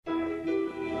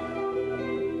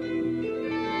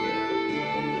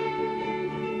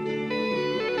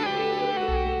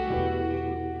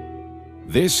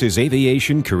This is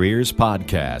Aviation Careers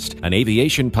Podcast, an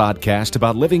aviation podcast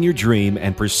about living your dream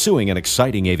and pursuing an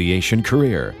exciting aviation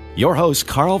career. Your host,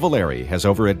 Carl Valeri, has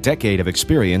over a decade of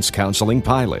experience counseling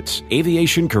pilots.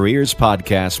 Aviation Careers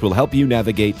Podcast will help you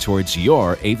navigate towards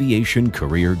your aviation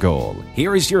career goal.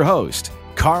 Here is your host,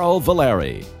 Carl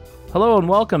Valeri. Hello and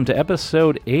welcome to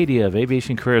episode 80 of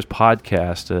Aviation Careers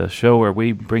Podcast, a show where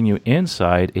we bring you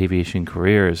inside aviation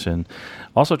careers and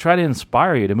also try to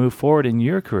inspire you to move forward in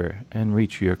your career and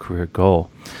reach your career goal.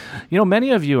 You know,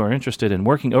 many of you are interested in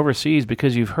working overseas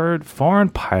because you've heard foreign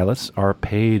pilots are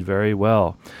paid very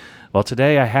well. Well,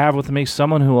 today I have with me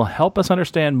someone who will help us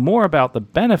understand more about the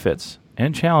benefits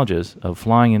and challenges of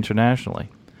flying internationally.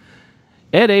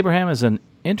 Ed Abraham is an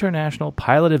international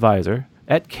pilot advisor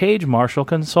at Cage Marshall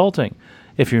Consulting.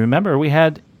 If you remember, we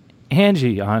had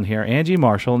Angie on here, Angie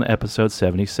Marshall, in episode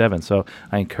 77, so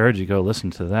I encourage you to go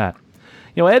listen to that.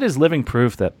 You know, Ed is living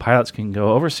proof that pilots can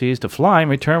go overseas to fly and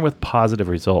return with positive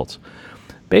results.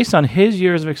 Based on his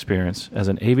years of experience as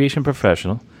an aviation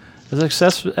professional, as a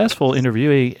successful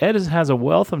interviewee, Ed has a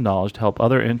wealth of knowledge to help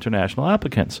other international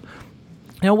applicants.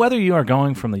 You know, whether you are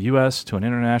going from the U.S. to an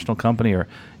international company or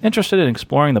interested in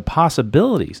exploring the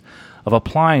possibilities of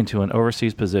applying to an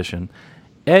overseas position,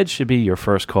 Ed should be your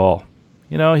first call.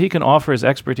 You know, he can offer his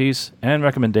expertise and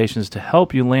recommendations to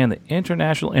help you land the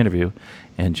international interview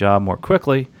and job more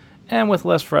quickly and with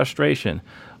less frustration.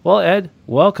 Well, Ed,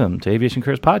 welcome to Aviation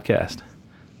Careers Podcast.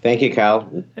 Thank you,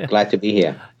 Carl. Glad to be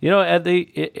here. You know,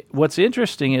 Ed, what's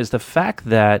interesting is the fact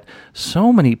that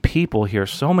so many people hear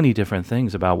so many different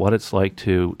things about what it's like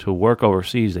to work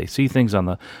overseas. They see things on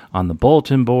the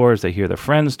bulletin boards. They hear their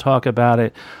friends talk about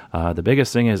it. The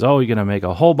biggest thing is, you're going to make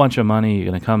a whole bunch of money.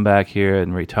 You're going to come back here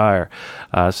and retire.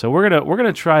 So we're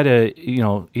gonna try to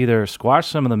either squash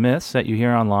some of the myths that you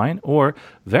hear online or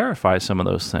verify some of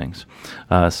those things.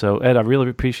 So Ed, I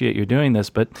really appreciate you doing this,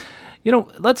 but. You know,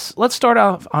 let's start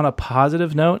off on a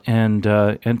positive note and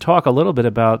talk a little bit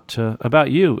about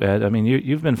you, Ed. I mean,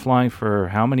 you've been flying for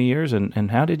how many years,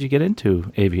 and how did you get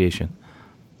into aviation?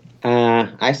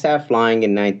 I started flying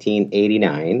in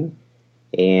 1989,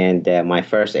 and my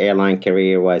first airline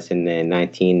career was in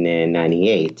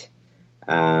 1998,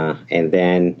 and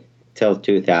then till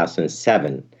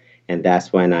 2007, and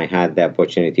that's when I had the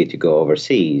opportunity to go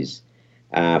overseas.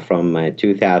 From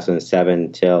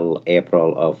 2007 till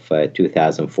April of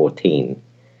 2014.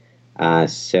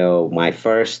 So my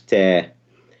first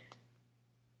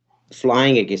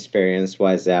flying experience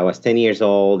was I was 10 years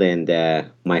old, and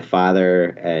my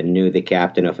father knew the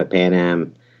captain of a Pan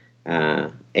Am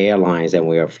Airlines, and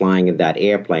we were flying in that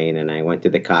airplane, and I went to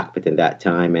the cockpit in that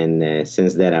time, and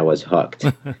since then I was hooked.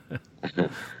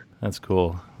 That's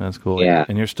cool. Yeah.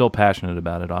 And you're still passionate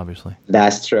about it, obviously.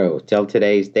 That's true. Till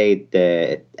today's date,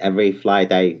 every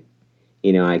flight I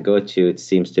go to, it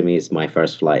seems to me is my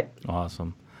first flight.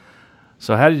 Awesome.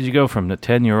 So how did you go from the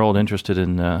 10-year-old interested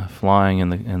in flying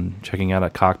and checking out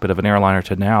a cockpit of an airliner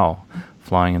to now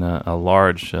flying in a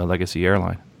large legacy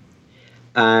airline?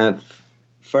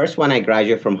 First, when I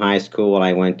graduated from high school,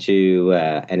 I went to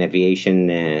an aviation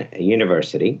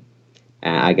university.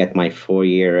 I got my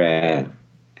 4-year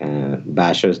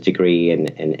bachelor's degree in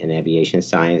aviation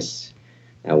science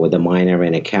with a minor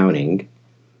in accounting,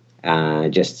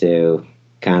 just to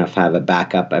kind of have a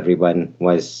backup. Everyone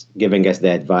was giving us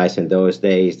the advice in those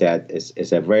days that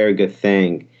is a very good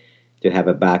thing to have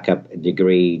a backup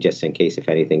degree just in case if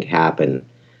anything happened.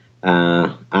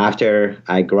 After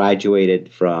I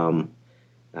graduated from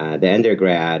the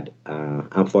undergrad,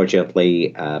 unfortunately,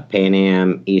 Pan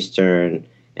Am, Eastern,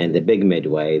 and the big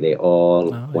Midway, they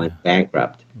all went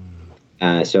bankrupt.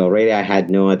 So really I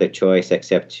had no other choice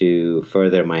except to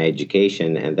further my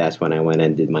education, and that's when I went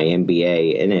and did my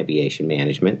MBA in aviation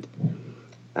management.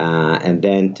 And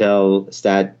then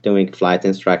start doing flight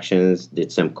instructions,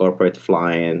 did some corporate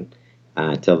flying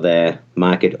till the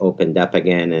market opened up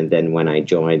again, and then when I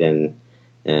joined,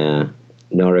 and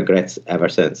no regrets ever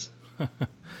since.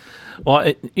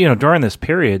 Well, during this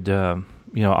period,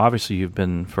 obviously you've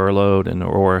been furloughed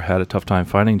or had a tough time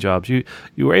finding jobs. You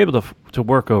were able to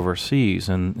work overseas,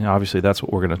 and obviously that's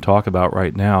what we're going to talk about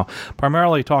right now.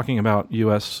 Primarily talking about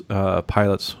U.S.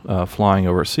 Pilots flying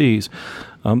overseas,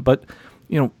 but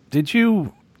did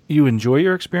you enjoy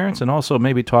your experience, and also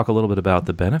maybe talk a little bit about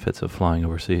the benefits of flying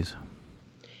overseas?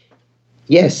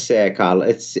 Yes, Carl,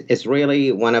 it's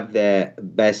really one of the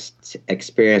best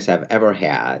experience I've ever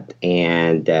had,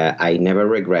 and I never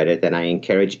regret it, and I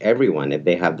encourage everyone, if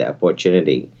they have the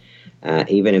opportunity,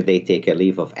 even if they take a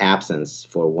leave of absence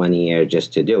for 1 year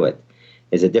just to do it.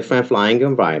 It's a different flying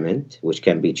environment, which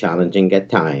can be challenging at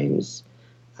times,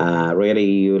 Really,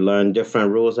 you learn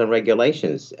different rules and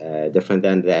regulations, different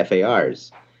than the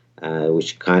FARs,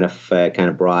 which kind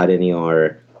of broaden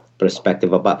your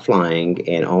perspective about flying,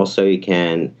 and also you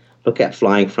can look at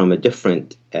flying from a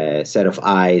different set of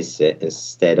eyes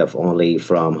instead of only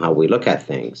from how we look at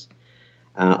things.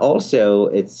 Also,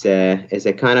 it's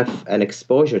a kind of an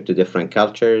exposure to different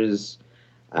cultures,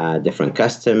 different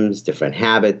customs, different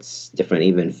habits, different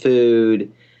even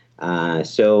food.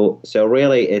 So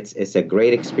really, it's a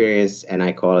great experience, and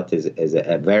I call it as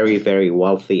a very, very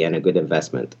wealthy and a good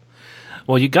investment.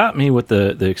 Well, you got me with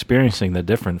the experiencing the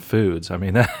different foods. I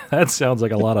mean, that sounds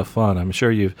like a lot of fun. I'm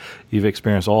sure you've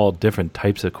experienced all different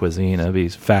types of cuisine. It'd be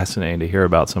fascinating to hear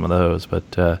about some of those.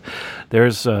 But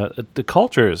there's the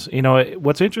cultures. You know,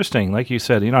 what's interesting, like you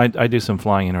said, you know, I do some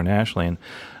flying internationally, and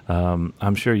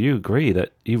I'm sure you agree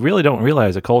that you really don't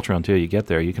realize a culture until you get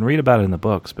there. You can read about it in the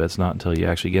books, but it's not until you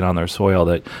actually get on their soil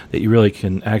that you really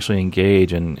can actually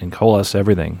engage and coalesce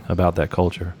everything about that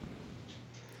culture.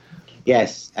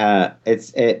 Yes,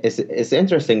 it's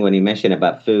interesting when you mention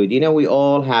about food. You know, we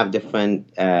all have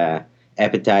different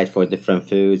appetite for different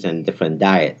foods and different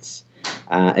diets.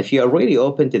 If you are really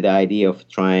open to the idea of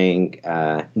trying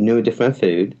new different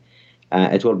food,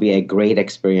 it will be a great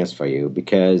experience for you,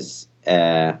 because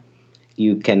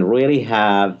you can really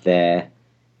have the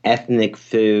ethnic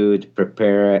food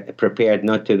prepared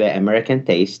not to the American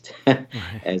taste,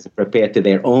 as prepared to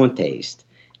their own taste.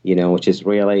 You know, which is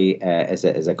really is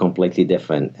a completely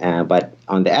different. But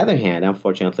on the other hand,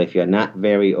 unfortunately, if you're not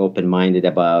very open-minded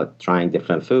about trying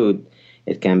different food,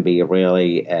 it can be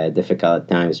really difficult at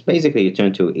times. Basically, you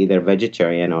turn to either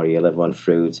vegetarian or you live on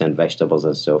fruits and vegetables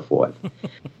and so forth.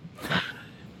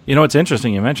 You know, it's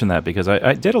interesting you mentioned that, because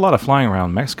I did a lot of flying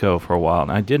around Mexico for a while,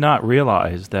 and I did not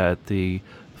realize that the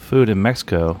food in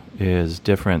Mexico is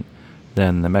different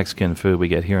than the Mexican food we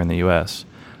get here in the U.S.,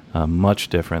 much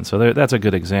different. So that's a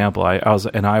good example. I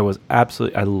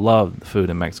love the food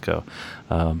in Mexico,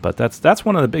 but that's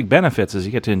one of the big benefits, is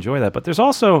you get to enjoy that. But there's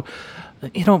also,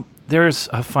 you know, there's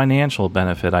a financial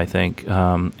benefit, I think,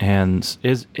 and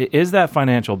is that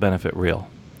financial benefit real?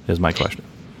 Is my question.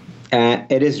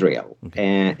 It is real,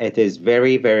 and it is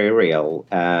very, very real.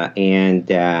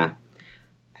 And I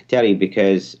tell you,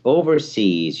 because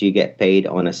overseas you get paid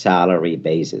on a salary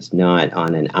basis, not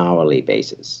on an hourly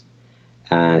basis.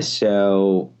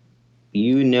 So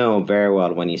you know very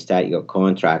well, when you start your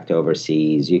contract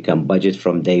overseas, you can budget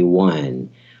from day one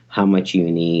how much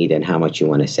you need and how much you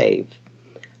want to save.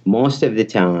 Most of the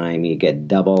time, you get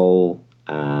double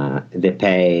the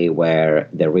pay, where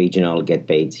the regional get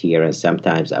paid here, and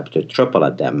sometimes up to triple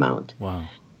at the amount. Wow.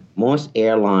 Most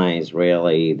airlines,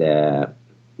 really, the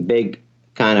big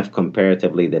kind of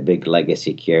comparatively the big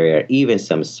legacy carrier, even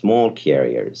some small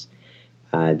carriers,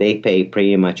 they pay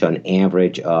pretty much on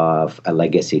average of a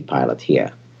legacy pilot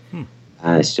here.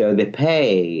 So the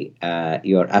pay,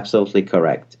 you're absolutely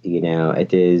correct. You know,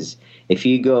 it is, if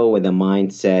you go with a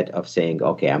mindset of saying,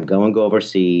 okay, I'm going to go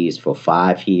overseas for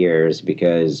 5 years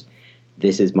because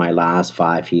this is my last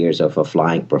 5 years of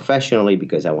flying professionally,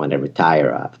 because I want to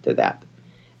retire after that.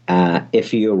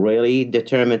 If you're a really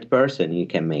determined person, you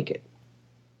can make it.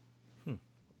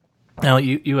 Now,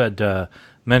 you had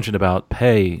mentioned about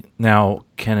pay. Now,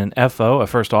 can an FO, a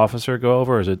first officer, go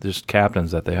over, or is it just captains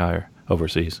that they hire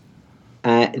overseas?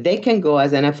 They can go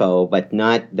as an FO, but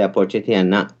not the opportunity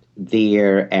and not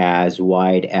there as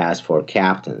wide as for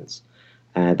captains.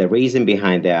 The reason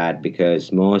behind that,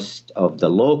 because most of the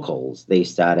locals, they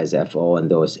start as FO in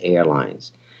those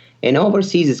airlines. And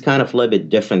overseas is kind of a little bit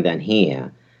different than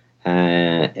here.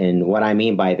 And what I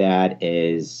mean by that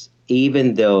is,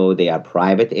 even though they are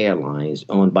private airlines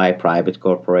owned by private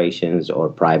corporations or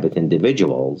private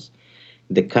individuals,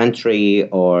 the country,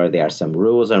 or there are some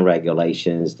rules and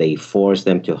regulations, they force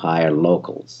them to hire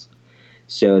locals.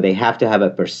 So they have to have a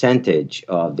percentage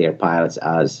of their pilots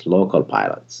as local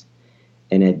pilots.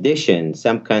 In addition,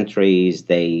 some countries,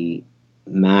 they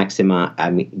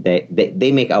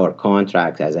make our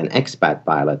contracts as an expat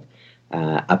pilot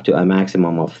up to a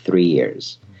maximum of 3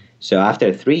 years. So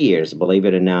after 3 years, believe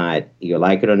it or not, you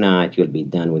like it or not, you'll be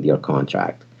done with your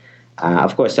contract.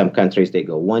 Of course, some countries, they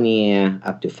go 1 year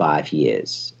up to 5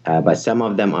 years, but some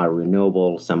of them are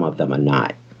renewable, some of them are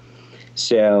not.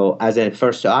 So as a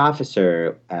first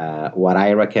officer, what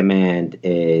I recommend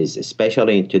is,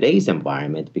 especially in today's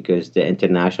environment, because the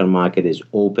international market is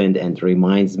opened, and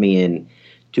reminds me in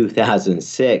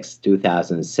 2006,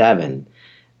 2007,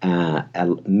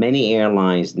 many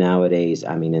airlines nowadays,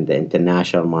 I mean, in the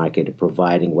international market, are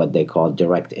providing what they call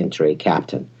direct entry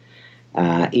captain.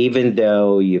 Even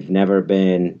though you've never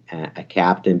been a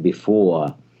captain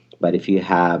before, But if you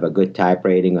have a good type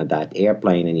rating on that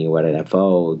airplane and you were an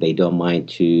FO, they don't mind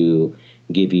to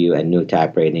give you a new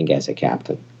type rating as a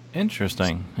captain.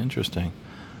 Interesting.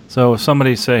 So if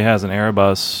somebody, say, has an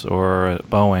Airbus or a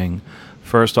Boeing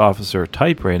first officer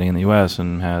type rating in the U.S.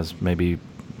 and has maybe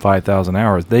 5,000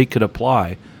 hours, they could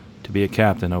apply to be a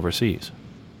captain overseas.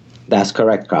 That's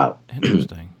correct, Carl.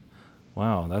 Interesting.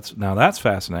 Wow, that's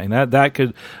fascinating. That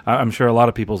could, I'm sure a lot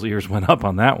of people's ears went up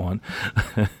on that one.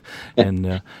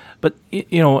 And but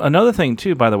another thing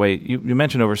too, by the way, you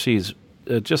mentioned overseas,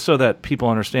 just so that people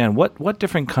understand what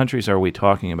different countries are we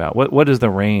talking about? What is the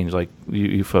range like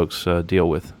you folks deal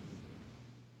with?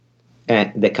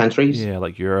 The countries? Yeah,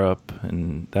 like Europe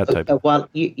and that type.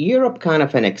 Europe kind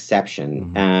of an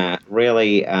exception. Mm-hmm.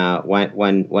 Really,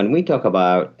 when we talk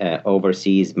about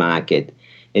overseas market,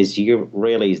 is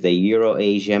the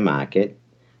Euro-Asia market,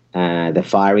 the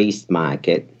Far East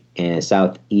market, and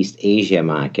Southeast Asia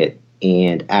market,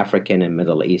 and African and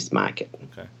Middle East market.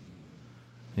 Okay.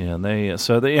 Yeah,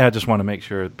 I just want to make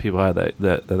sure people had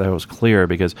that was clear,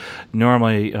 because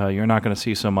normally you're not going to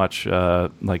see so much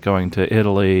like going to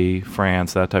Italy,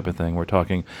 France, that type of thing. We're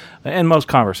talking, and most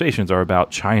conversations are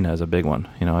about China as a big one.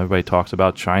 Everybody talks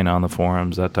about China on the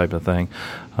forums, that type of thing.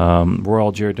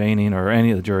 Royal Jordanian or any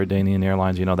of the Jordanian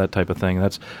airlines, that type of thing.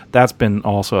 That's been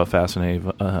also a fascinating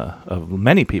of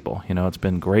many people. It's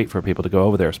been great for people to go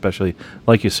over there, especially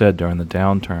like you said during the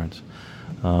downturns.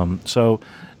 So.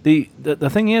 The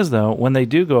thing is, though, when they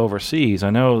do go overseas,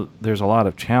 I know there's a lot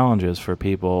of challenges for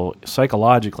people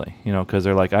psychologically, because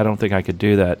they're like, I don't think I could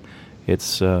do that.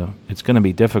 It's going to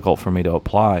be difficult for me to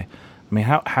apply. I mean,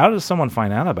 how does someone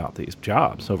find out about these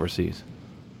jobs overseas?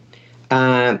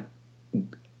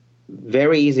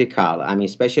 Very easy, Carl. I mean,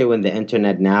 especially when the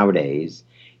internet nowadays,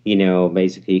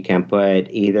 basically you can put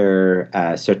either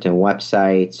certain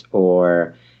websites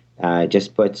or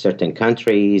just put certain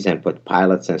countries and put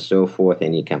pilots and so forth,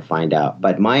 and you can find out.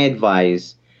 But my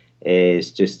advice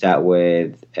is to start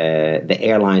with the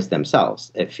airlines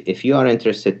themselves. If you are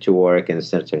interested to work in a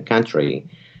certain country,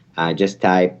 just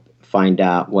find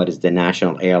out what is the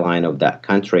national airline of that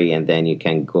country, and then you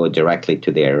can go directly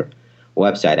to their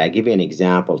website. I give you an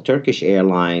example. Turkish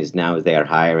Airlines, now they are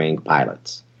hiring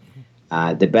pilots.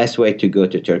 The best way to go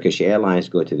to Turkish Airlines,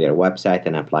 go to their website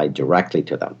and apply directly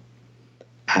to them.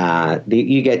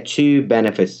 You get two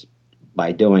benefits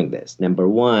by doing this. Number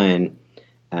one,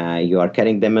 you are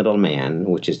cutting the middleman,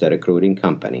 which is the recruiting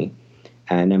company.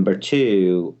 Number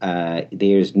two,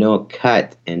 there's no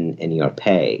cut in your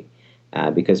pay,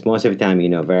 because most of the time,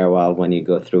 very well when you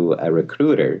go through a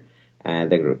recruiter,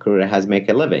 the recruiter has to make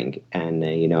a living, and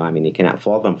you cannot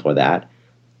fault them for that.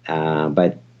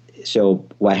 But so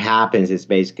what happens is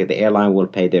basically the airline will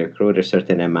pay the recruiter a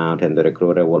certain amount, and the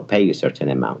recruiter will pay you a certain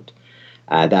amount.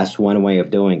 That's one way of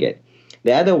doing it.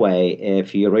 The other way,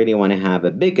 if you really want to have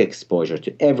a big exposure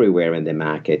to everywhere in the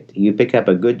market, you pick up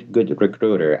a good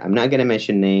recruiter. I'm not going to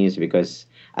mention names because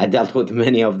I dealt with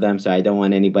many of them, so I don't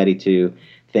want anybody to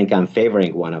think I'm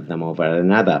favoring one of them over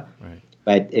another. Right.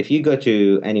 But if you go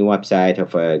to any website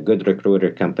of a good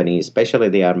recruiter company, especially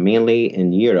they are mainly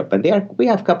in Europe, and we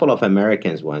have a couple of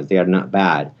Americans ones. They are not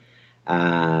bad.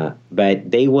 But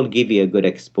they will give you a good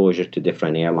exposure to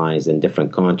different airlines and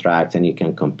different contracts, and you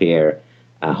can compare.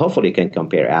 Hopefully, you can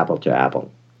compare apple to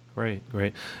apple. Great.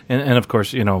 And of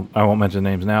course, I won't mention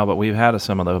names now, but we've had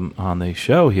some of them on the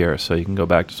show here, so you can go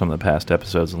back to some of the past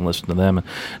episodes and listen to them and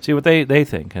see what they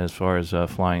think as far as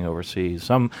flying overseas.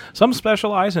 Some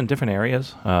specialize in different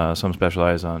areas. Some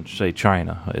specialize on, say,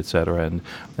 China, et cetera,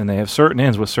 and they have certain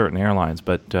ends with certain airlines,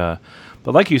 but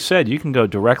like you said, you can go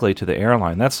directly to the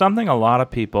airline. That's something a lot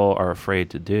of people are afraid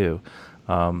to do.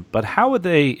 But how would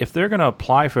they, if they're going to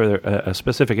apply for a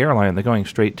specific airline, they're going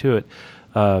straight to it,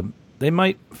 they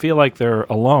might feel like they're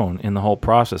alone in the whole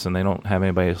process and they don't have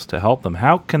anybody else to help them.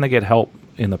 How can they get help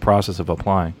in the process of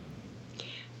applying?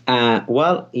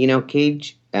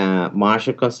 Cage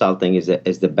Marshall Consulting is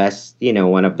the best,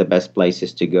 one of the best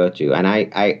places to go to.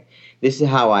 And this is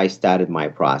how I started my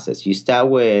process. You start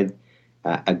with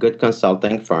a good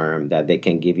consulting firm that they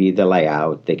can give you the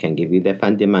layout, they can give you the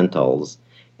fundamentals,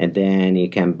 and then you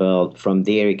can build from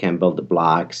there. You can build the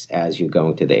blocks as you're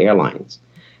going to the airlines.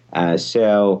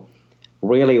 So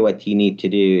really what you need to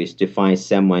do is to find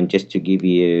someone just to give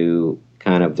you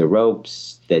kind of the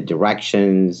ropes, the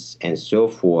directions, and so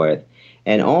forth.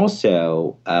 And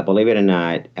also, believe it or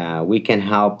not, we can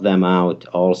help them out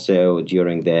also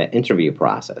during the interview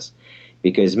process.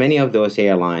 Because many of those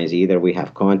airlines, either we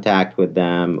have contact with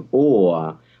them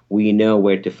or we know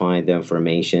where to find the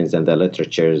information and the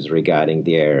literatures regarding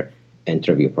their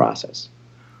interview process.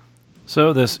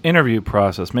 So this interview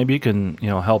process, maybe you can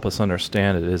help us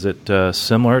understand it. Is it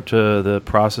similar to the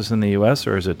process in the U.S.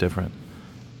 or is it different?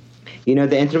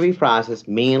 The interview process,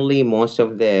 mainly most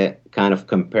of the kind of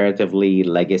comparatively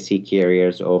legacy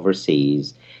carriers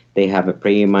overseas, they have a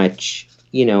pretty much,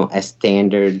 a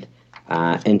standard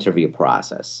interview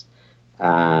process.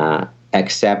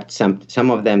 Except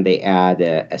some of them, they add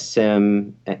a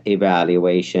SIM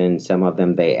evaluation. Some of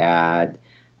them, they add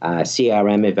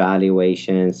CRM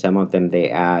evaluation. Some of them,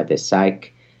 they add a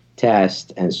psych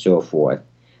test and so forth.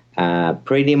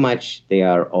 Pretty much they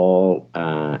are all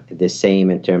the same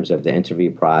in terms of the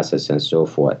interview process and so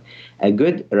forth. A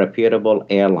good, reputable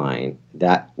airline,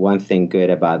 that one thing good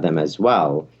about them as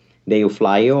well, they will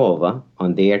fly you over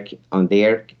on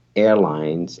their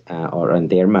airlines or on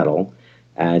their metal,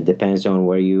 depends on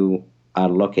where you are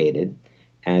located.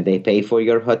 And they pay for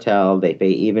your hotel. They pay,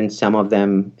 even some of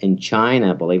them in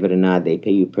China, believe it or not, they pay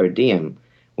you per diem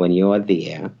when you're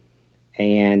there.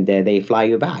 And they fly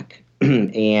you back.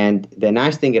 And the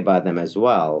nice thing about them as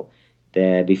well,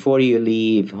 before you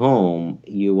leave home,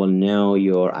 you will know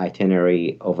your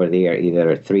itinerary over there,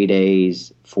 either 3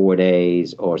 days, 4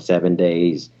 days, or 7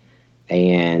 days.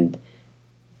 And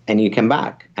you come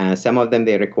back. Some of them,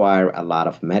 they require a lot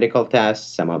of medical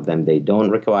tests. Some of them, they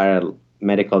don't require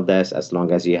medical tests as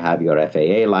long as you have your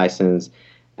FAA license.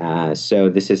 So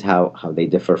this is how they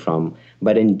differ from.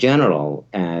 But in general,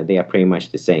 they are pretty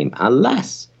much the same,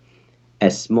 unless a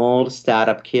small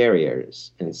startup carriers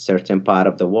in certain part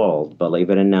of the world, believe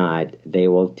it or not, they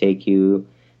will take you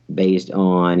based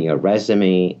on your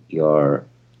resume, your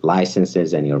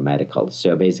licenses, and your medical.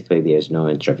 So basically, there's no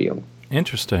interview.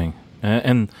 Interesting.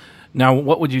 And now,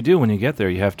 what would you do when you get there?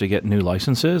 You have to get new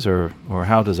licenses, or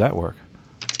how does that work?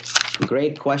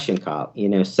 Great question, Carl.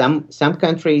 Some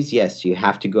countries, yes, you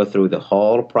have to go through the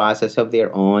whole process of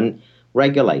their own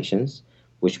regulations,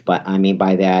 which I mean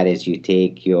by that is you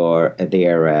take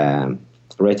their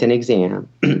written exam.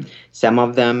 Some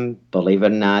of them, believe it or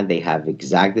not, they have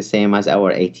exact the same as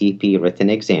our ATP written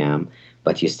exam,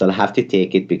 but you still have to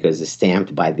take it because it's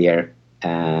stamped by their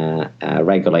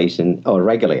regulation or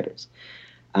regulators.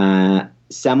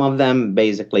 Some of them,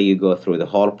 basically, you go through the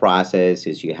whole process.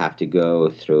 Is you have to go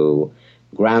through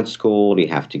ground school, you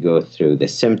have to go through the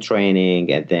sim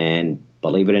training, and then,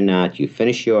 believe it or not, you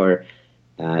finish your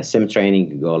sim training,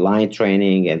 you go line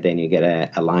training, and then you get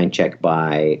a line check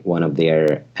by one of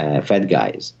their Fed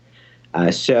guys.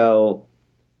 So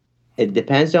it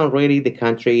depends on really the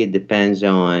country. It depends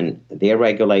on their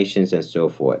regulations and so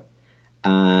forth.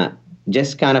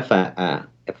 Just kind of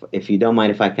if you don't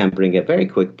mind, if I can bring a very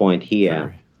quick point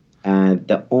here. Sure.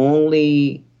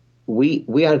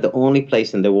 We are the only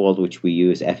place in the world which we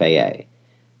use FAA.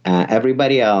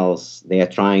 Everybody else, they are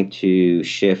trying to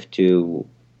shift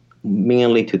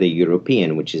mainly to the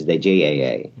European, which is the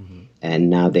JAA, and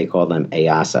now they call them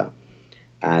EASA.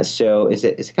 So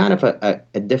it's kind of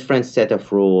a different set of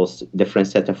rules, different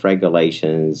set of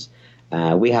regulations.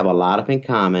 We have a lot of in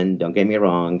common, don't get me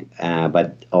wrong,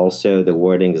 but also the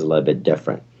wording is a little bit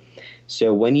different.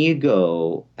 So when you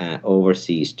go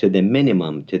overseas, to the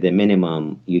minimum,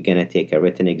 you're going to take a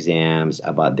written exams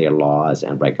about their laws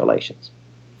and regulations.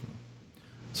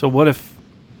 So what if,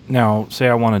 now, say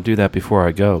I want to do that before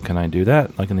I go. Can I do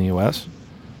that, like in the U.S.?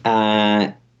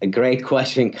 A great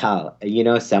question, Carl.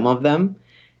 Some of them,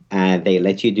 they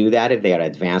let you do that if they are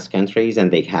advanced countries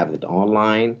and they have it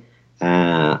online.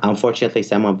 Unfortunately,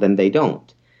 some of them, they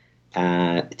don't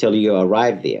till you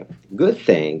arrive there. Good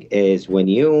thing is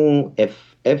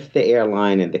if the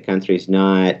airline in the country is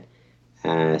not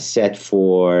set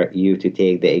for you to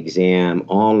take the exam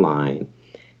online,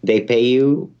 they pay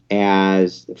you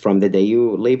as from the day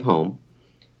you leave home.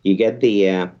 You get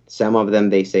some of them,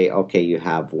 they say, okay, you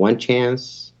have one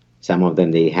chance. Some of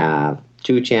them, they have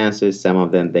two chances. Some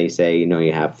of them, they say,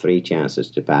 you have 3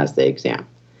 chances to pass the exam.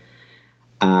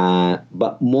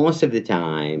 But most of the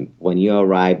time, when you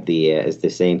arrive there, it's the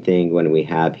same thing when we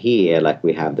have here, like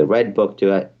we have the Red Book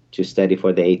to study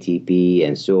for the ATP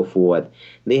and so forth.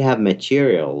 They have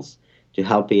materials to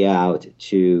help you out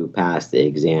to pass the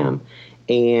exam.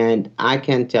 And I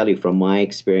can tell you from my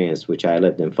experience, which I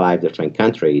lived in 5 different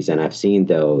countries, and I've seen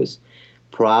those,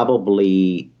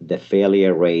 probably the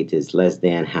failure rate is less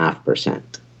than 0.5%.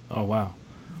 Oh, wow.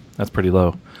 That's pretty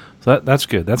low. So that's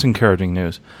good. That's encouraging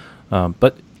news.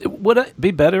 But would it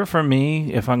be better for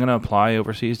me if I'm going to apply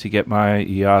overseas to get my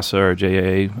EASA or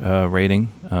JAA rating?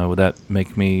 Would that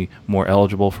make me more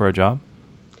eligible for a job?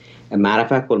 As a matter of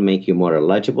fact, will make you more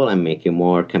eligible and make you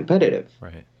more competitive.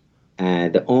 Right.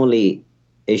 The only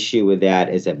issue with that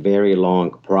is a very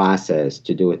long process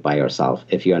to do it by yourself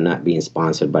if you're not being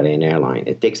sponsored by an airline.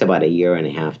 It takes about a year and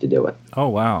a half to do it. Oh,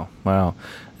 wow. Wow.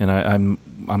 And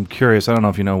I'm curious, I don't know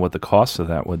if you know what the cost of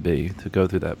that would be to go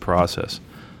through that process.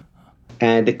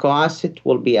 And the cost, it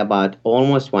will be about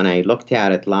almost, when I looked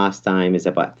at it last time, is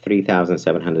about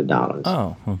 $3,700.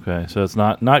 Oh, okay. So it's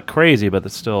not crazy, but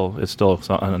it's still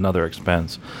another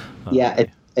expense. Yeah,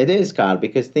 it is, Carl,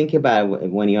 because think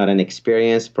about when you're an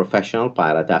experienced professional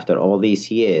pilot after all these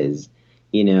years,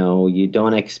 you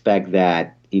don't expect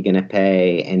that you're going to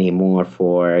pay any more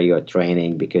for your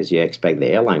training because you expect the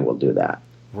airline will do that.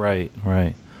 Right.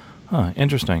 Huh,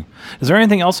 interesting. Is there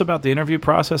anything else about the interview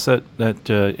process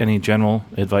that any general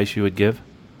advice you would give?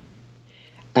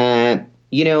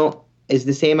 It's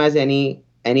the same as any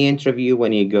interview.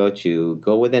 When you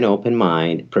go with an open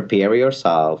mind, prepare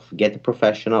yourself, get the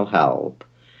professional help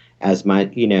as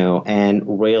much, and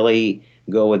really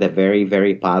go with a very,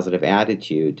 very positive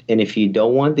attitude. And if you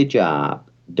don't want the job,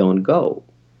 don't go.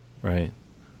 Right.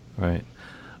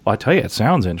 Well, I tell you, it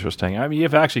sounds interesting. I mean,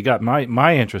 you've actually got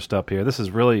my interest up here. This is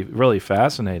really, really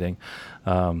fascinating.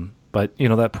 But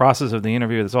that process of the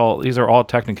interview, these are all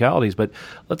technicalities. But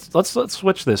let's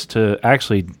switch this to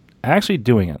actually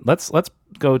doing it. Let's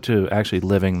go to actually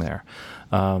living there.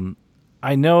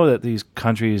 I know that these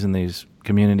countries and these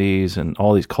communities and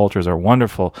all these cultures are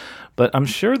wonderful, but I'm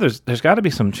sure there's got to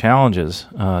be some challenges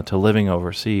to living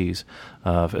overseas,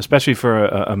 especially for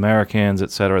Americans, et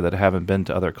cetera, that haven't been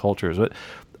to other cultures.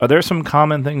 Are there some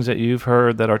common things that you've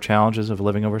heard that are challenges of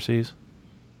living overseas?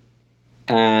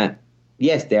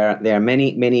 Yes, there are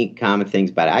many common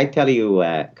things, but I tell you,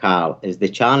 Carl, is the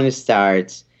challenge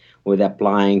starts with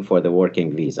applying for the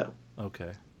working visa.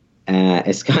 Okay.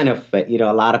 It's kind of, a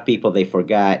lot of people, they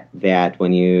forget that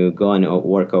when you go and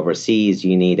work overseas,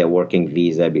 you need a working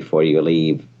visa before you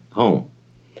leave home.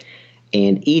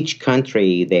 And each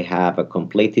country, they have a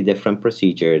completely different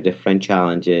procedure, different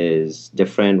challenges,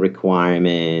 different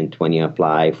requirement when you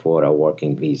apply for a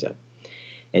working visa.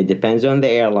 It depends on the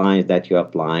airlines that you're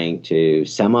applying to.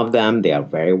 Some of them, they are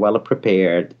very well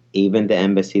prepared. Even the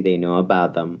embassy, they know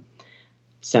about them.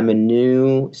 Some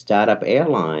new startup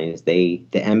airlines, the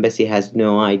embassy has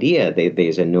no idea that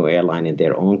there's a new airline in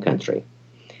their own country.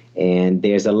 And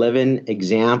there's a living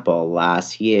example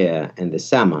last year in the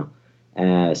summer.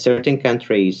 Certain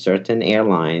countries, certain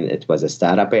airline, it was a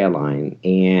startup airline,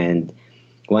 and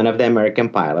one of the American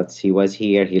pilots, he was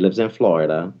here, he lives in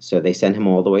Florida, so they sent him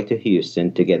all the way to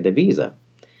Houston to get the visa.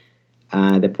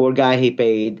 The poor guy, he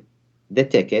paid the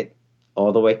ticket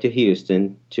all the way to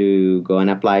Houston to go and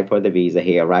apply for the visa.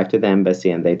 He arrived to the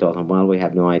embassy, and they told him, well, we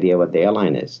have no idea what the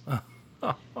airline is.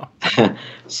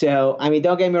 So, I mean,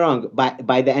 don't get me wrong.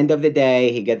 By the end of the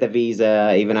day, he got the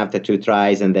visa, even after 2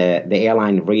 tries, and the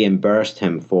airline reimbursed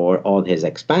him for all his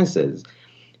expenses.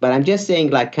 But I'm just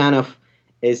saying, kind of,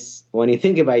 is when you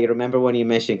think about it, you remember when you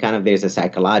mentioned kind of there's a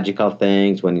psychological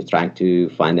things when you're trying to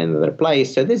find another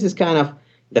place. So this is kind of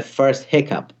the first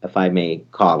hiccup, if I may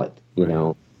call it,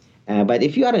 But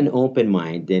if you have an open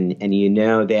mind and you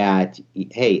know that,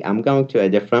 hey, I'm going to a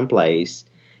different place,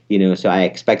 so I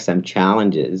expect some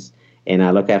challenges, and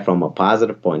I look at it from a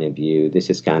positive point of view, this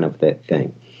is kind of the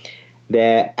thing.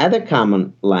 The other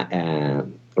common,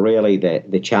 really,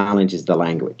 the challenge is the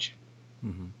language.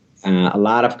 Mm-hmm. A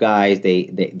lot of guys,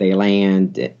 they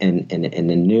land in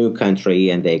a new country,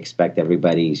 and they expect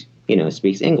everybody,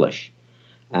 speaks English.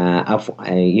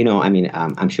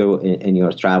 I'm sure in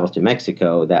your travels to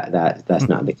Mexico that's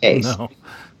not the case.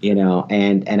 No.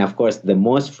 And of course the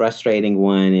most frustrating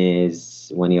one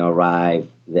is when you arrive,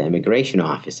 the immigration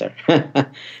officer,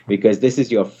 because this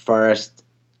is your first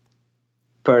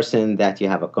person that you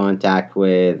have a contact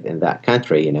with in that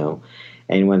country,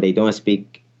 and when they don't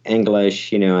speak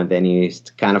English, and then you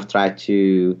kind of try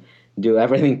to do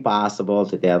everything possible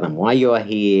to tell them why you are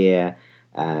here,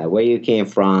 where you came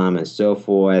from, and so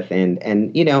forth, and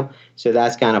so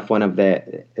that's kind of one of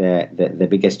the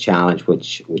biggest challenge,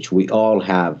 which we all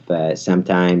have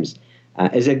sometimes.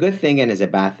 Is a good thing and is a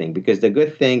bad thing, because the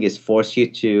good thing is force you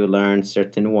to learn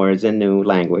certain words in new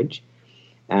language,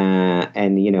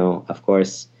 and of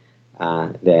course,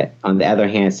 on the other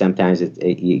hand, sometimes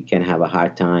you can have a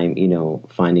hard time,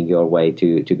 finding your way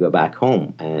to go back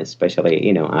home,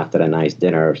 especially after a nice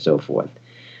dinner or so forth.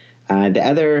 The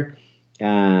other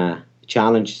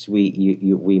challenges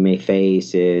we may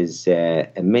face is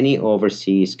many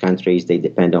overseas countries, they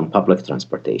depend on public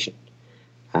transportation.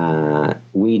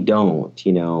 We don't,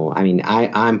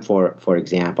 I'm for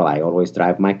example, I always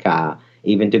drive my car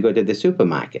even to go to the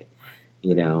supermarket,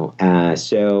 and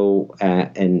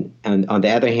on the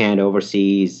other hand,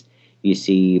 overseas, you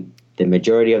see the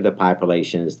majority of the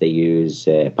populations, they use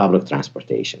public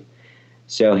transportation.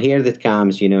 So here that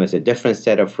comes, it's a different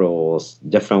set of rules,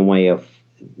 different way of,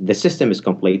 the system is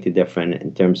completely different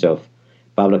in terms of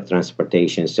public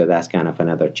transportation. So that's kind of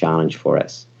another challenge for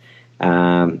us.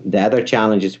 The other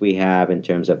challenges we have in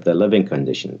terms of the living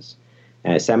conditions.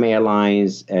 Some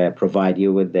airlines provide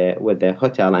you with the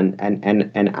hotel, and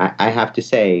I have to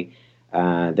say,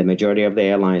 the majority of the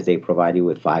airlines, they provide you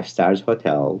with 5 stars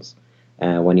hotels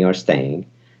when you're staying.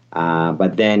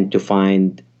 But then to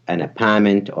find an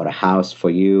apartment or a house for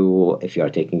you, if you're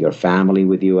taking your family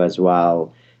with you as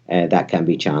well, that can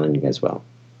be challenging as well.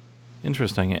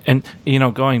 Interesting. And,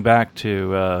 going back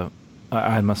to,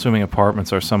 I'm assuming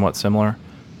apartments are somewhat similar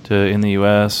to in the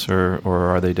U.S., or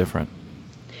are they different?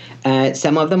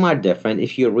 Some of them are different.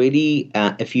 If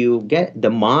you get the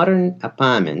modern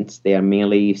apartments, they are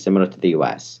mainly similar to the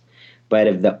U.S. But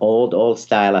if the old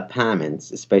style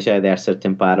apartments, especially in a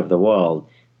certain part of the world,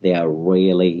 they are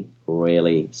really,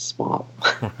 really small.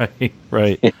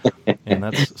 Right. And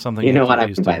that's something you know what I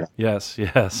mean by that. Yes,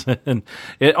 and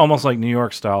it almost like New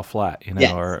York style flat,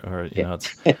 yes. or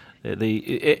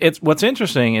it's what's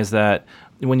interesting is that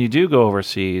when you do go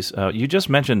overseas, you just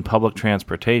mentioned public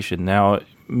transportation. Now,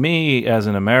 me as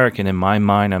an American, in my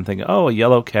mind, I'm thinking, a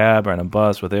yellow cab and a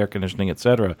bus with air conditioning,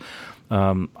 etc.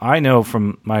 I know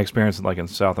from my experience, like in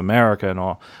South America and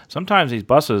all, sometimes these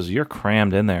buses, you're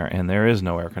crammed in there, and there is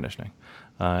no air conditioning.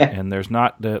 And there's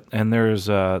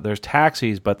there's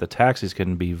taxis, but the taxis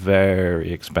can be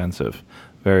very expensive.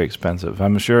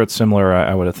 I'm sure it's similar,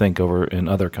 I would think, over in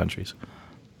other countries.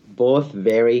 Both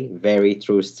very, very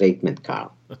true statement,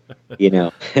 Carl.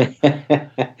 I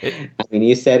mean,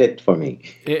 you said it for me.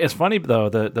 It's funny, though,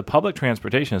 the public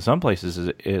transportation in some places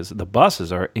is the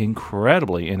buses are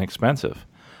incredibly inexpensive.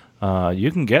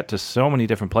 You can get to so many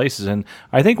different places, and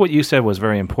I think what you said was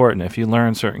very important. If you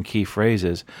learn certain key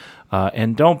phrases,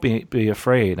 and don't be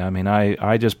afraid. I mean,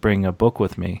 I just bring a book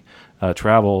with me, a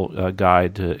travel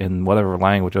guide in whatever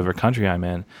language, whatever country I'm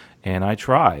in, and I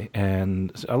try.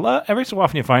 And every so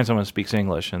often you find someone who speaks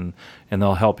English, and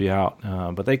they'll help you out.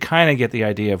 But they kind of get the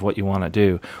idea of what you want to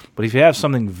do. But if you have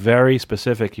something very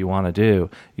specific you want to do,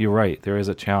 you're right, there is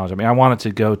a challenge. I mean, I wanted to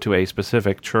go to a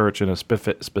specific church in a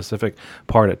specific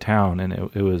part of town, and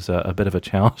it was a bit of a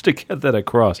challenge to get that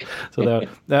across. So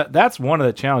that's one of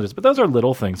the challenges. But those are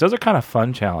little things. Those are kind of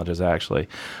fun challenges, actually.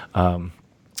 But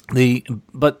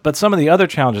some of the other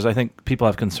challenges I think people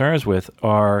have concerns with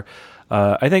are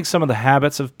I think some of the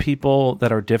habits of people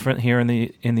that are different here in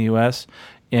the U.S.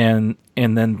 and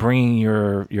then bringing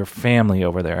your family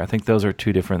over there. I think those are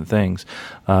two different things.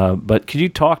 But could you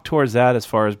talk towards that as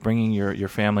far as bringing your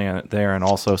family there, and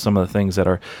also some of the things that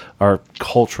are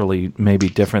culturally maybe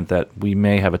different that we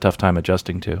may have a tough time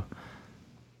adjusting to?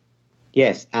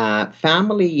 Yes,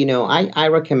 family. I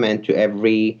recommend to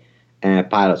every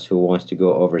pilot who wants to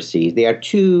go overseas. There are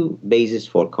two bases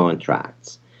for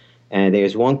contracts.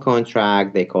 There's one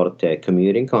contract, they call it a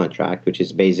commuting contract, which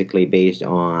is basically based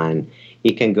on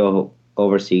you can go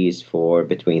overseas for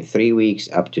between 3 weeks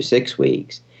up to 6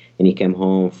 weeks, and you come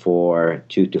home for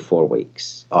 2 to 4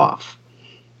 weeks off.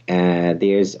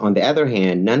 There's, on the other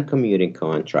hand, non-commuting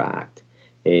contract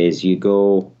is you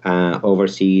go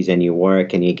overseas and you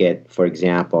work and you get, for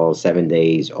example, 7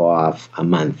 days off a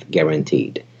month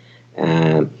guaranteed.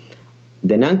 The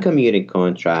non-commuting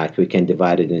contract, we can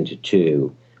divide it into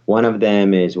two. One of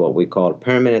them is what we call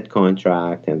permanent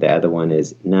contract, and the other one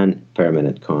is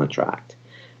non-permanent contract.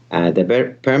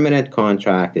 The permanent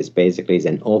contract is basically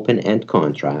an open-end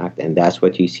contract, and that's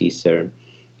what you see, sir.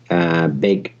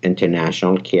 Big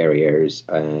international carriers,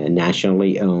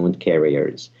 nationally owned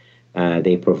carriers,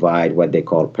 they provide what they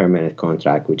call permanent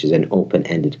contract, which is an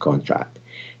open-ended contract.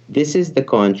 This is the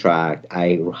contract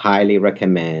I highly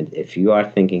recommend if you are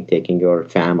thinking taking your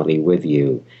family with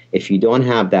you. If you don't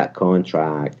have that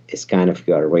contract, it's kind of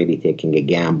you're already taking a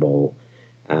gamble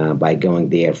by going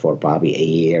there for probably a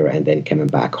year and then coming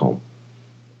back home.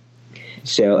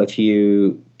 So if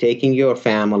you taking your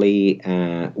family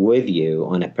with you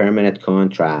on a permanent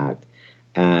contract,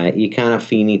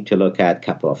 you need to look at a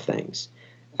couple of things.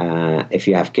 If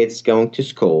you have kids going to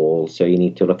school, so you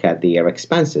need to look at their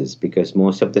expenses, because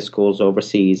most of the schools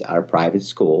overseas are private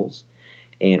schools.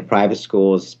 And private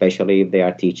schools, especially if they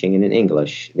are teaching in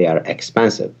English, they are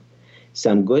expensive.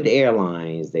 Some good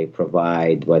airlines, they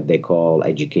provide what they call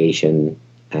education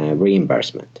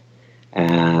reimbursement.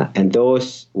 And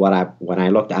those, when I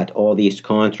looked at all these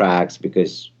contracts,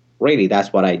 because really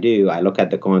that's what I do, I look at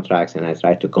the contracts and I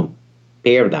try to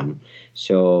compare them.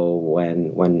 So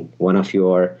when one of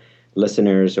your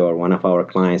listeners or one of our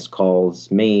clients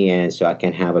calls me, and so I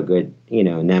can have a good,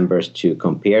 numbers to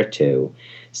compare to.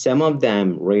 Some of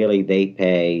them really they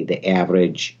pay the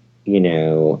average,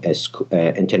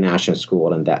 international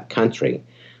school in that country,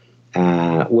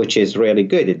 which is really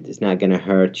good. It's not going to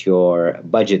hurt your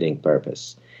budgeting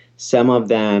purpose. Some of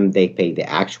them they pay the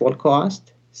actual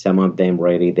cost. Some of them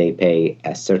really they pay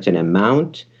a certain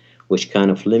amount, which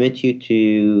kind of limit you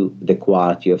to the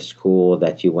quality of school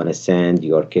that you want to send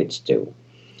your kids to.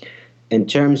 In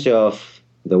terms of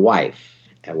the wife,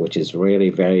 which is really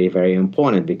very, very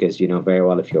important, because you know very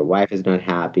well if your wife is not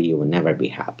happy, you will never be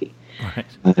happy.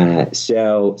 Right.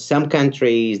 So some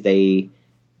countries, the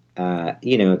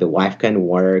wife can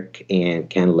work and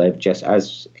can live just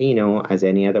as, as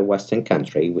any other Western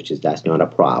country, that's not a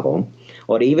problem.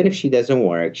 Or even if she doesn't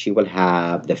work, she will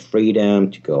have the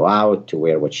freedom to go out, to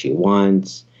wear what she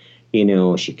wants.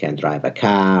 She can drive a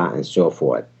car and so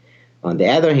forth. On the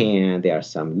other hand, there are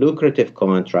some lucrative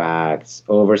contracts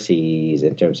overseas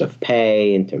in terms of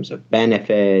pay, in terms of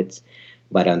benefits.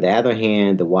 But on the other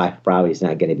hand, the wife probably is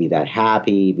not going to be that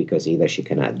happy because either she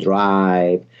cannot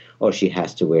drive or she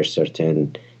has to wear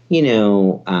certain,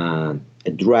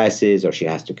 dresses, or she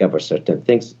has to cover certain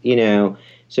things,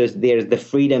 So there's the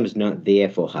freedom's not there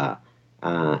for her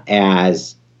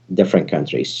as different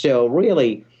countries. So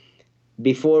really,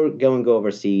 before going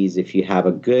overseas, if you have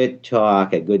a good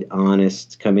talk, a good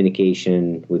honest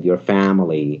communication with your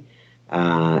family,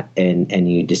 and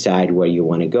you decide where you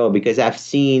want to go, because I've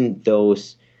seen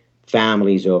those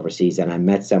families overseas and I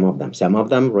met some of them. Some of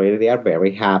them really they are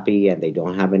very happy and they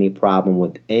don't have any problem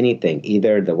with anything,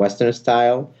 either the Western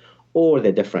style or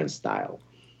the different style.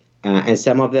 And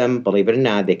some of them, believe it or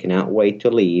not, they cannot wait to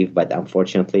leave, but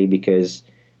unfortunately, because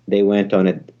they went on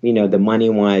the money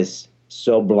was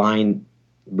so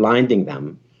blinding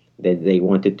them that they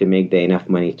wanted to make enough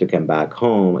money to come back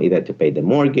home, either to pay the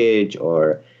mortgage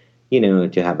or,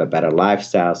 to have a better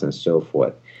lifestyles and so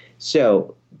forth.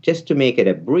 So just to make it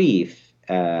a brief,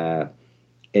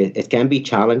 it can be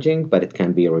challenging, but it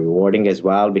can be rewarding as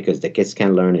well, because the kids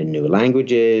can learn in new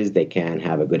languages. They can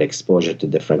have a good exposure to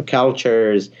different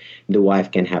cultures. The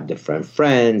wife can have different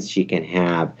friends. She can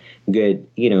have good,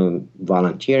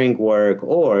 volunteering work,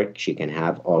 or she can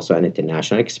have also an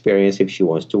international experience if she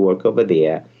wants to work over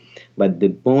there. But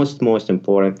the most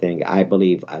important thing, I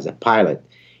believe, as a pilot,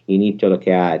 you need to look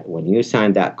at when you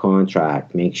sign that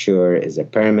contract, make sure it's a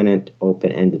permanent,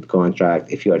 open-ended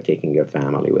contract if you are taking your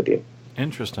family with you.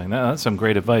 Interesting. That's some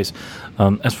great advice.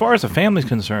 As far as the family is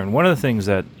concerned, one of the things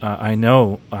that I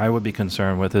know I would be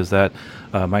concerned with is that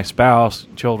my spouse,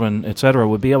 children, etc.,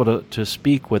 would be able to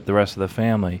speak with the rest of the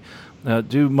family.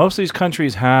 Do most of these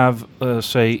countries have,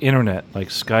 say, internet, like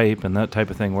Skype and that type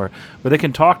of thing, where they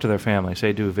can talk to their family,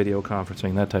 say do video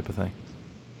conferencing, that type of thing?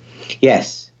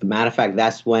 Yes. Matter of fact,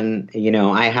 that's when,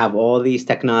 I have all these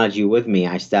technology with me.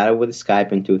 I started with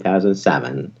Skype in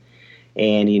 2007.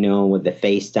 And, with the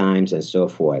FaceTimes and so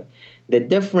forth. The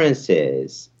difference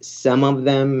is some of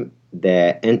them,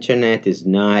 the internet is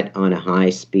not on a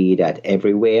high speed at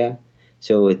everywhere.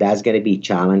 So that's going to be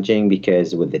challenging,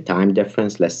 because with the time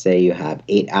difference, let's say you have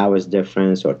 8 hours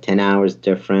difference or 10 hours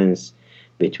difference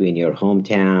between your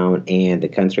hometown and the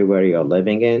country where you're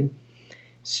living in.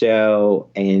 So,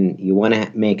 and you want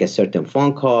to make a certain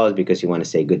phone call because you want to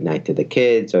say good night to the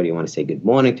kids, or you want to say good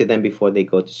morning to them before they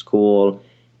go to school.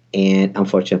 And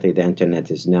unfortunately, the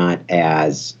internet is not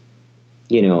as,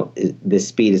 the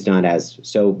speed is not as,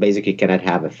 so basically you cannot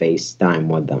have a FaceTime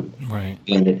with them. Right.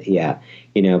 And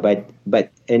but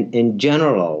in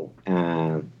general,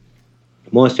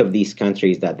 most of these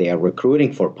countries that they are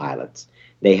recruiting for pilots,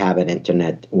 they have an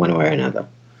internet one way or another.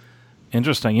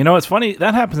 Interesting. It's funny,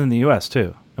 that happens in the U.S.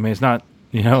 too. I mean, it's not,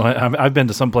 I've been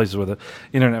to some places where the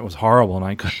internet was horrible and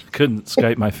I couldn't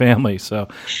Skype my family. So,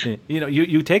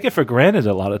 you take it for granted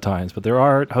a lot of times, but there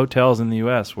are hotels in the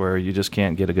U.S. where you just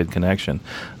can't get a good connection.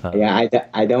 I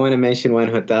don't want to mention one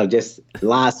hotel. Just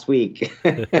last week,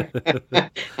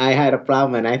 I had a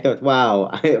problem and I thought, wow,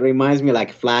 it reminds me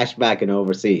like flashback in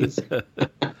overseas.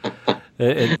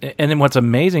 And then what's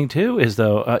amazing too is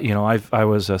though, I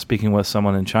was speaking with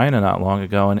someone in China not long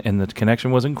ago, and the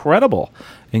connection was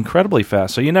incredibly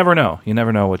fast. So you never know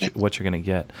what you're going to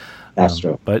get. That's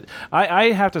true. But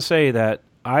I have to say that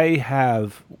I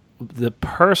have the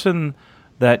person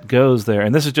that goes there,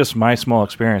 and this is just my small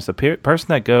experience. The person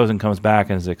that goes and comes back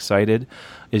and is excited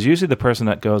is usually the person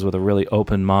that goes with a really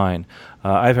open mind.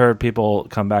 I've heard people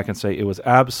come back and say it was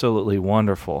absolutely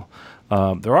wonderful.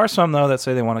 There are some, though, that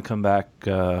say they want to come back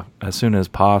as soon as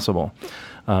possible.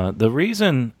 The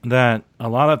reason that a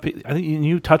lot of people, I think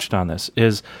you touched on this,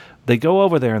 is they go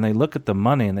over there and they look at the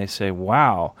money and they say,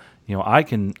 wow, I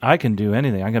can do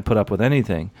anything. I can put up with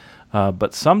anything.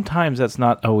 But sometimes that's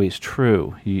not always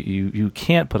true. You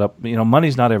can't put up,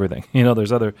 money's not everything.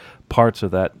 There's other parts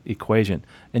of that equation.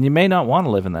 And you may not want to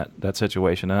live in that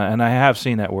situation. And I have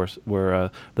seen that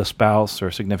where the spouse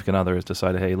or significant other has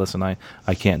decided, hey, listen, I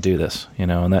can't do this,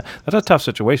 and that's a tough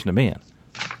situation to be in.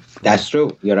 That's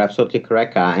true. You're absolutely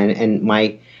correct. And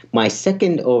my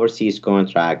second overseas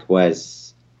contract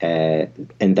was in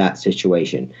that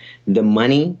situation. The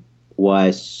money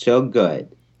was so good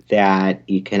that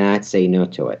you cannot say no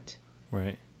to it.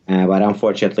 Right. But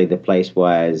unfortunately, the place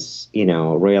was,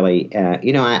 really,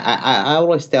 I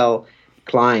always tell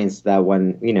clients that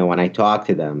when I talk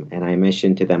to them and I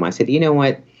mention to them, I said, you know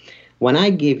what, when I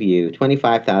give you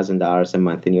 $25,000 a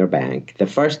month in your bank, the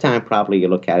first time probably you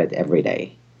look at it every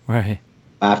day. Right.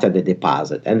 After the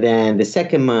deposit. And then the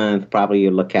second month, probably you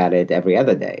look at it every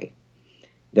other day.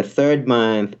 The third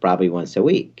month, probably once a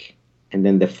week. And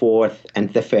then the fourth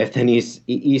and the fifth, and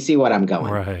you see what I'm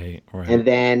going. Right. And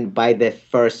then by the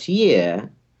first year,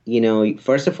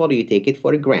 first of all, you take it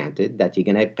for granted that you're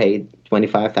going to pay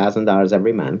 $25,000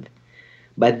 every month.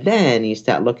 But then you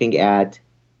start looking at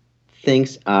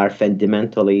things are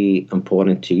fundamentally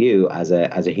important to you as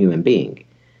a human being.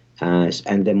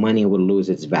 And the money will lose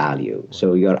its value. Right.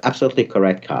 So you're absolutely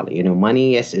correct, Carly.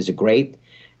 Money, yes, is a great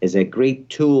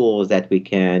tool that we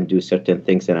can do certain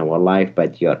things in our life,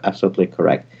 but you're absolutely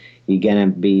correct. You're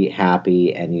going to be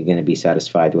happy and you're going to be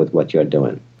satisfied with what you're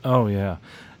doing. Oh, yeah.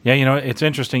 Yeah, it's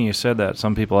interesting you said that.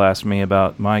 Some people ask me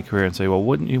about my career and say, well,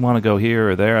 wouldn't you want to go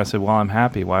here or there? I said, well, I'm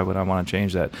happy. Why would I want to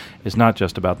change that? It's not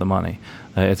just about the money.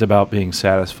 It's about being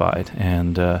satisfied.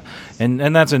 And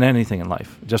that's in anything in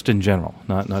life, just in general,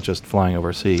 not just flying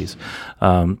overseas.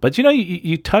 But,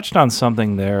 you touched on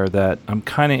something there that I'm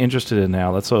kind of interested in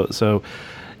now. So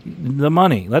the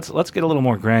money, let's get a little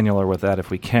more granular with that if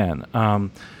we can.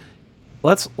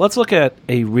 Let's look at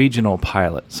a regional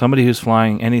pilot, somebody who's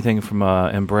flying anything from a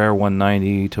Embraer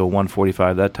 190 to a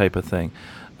 145, that type of thing.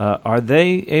 Are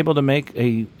they able to make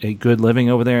a good living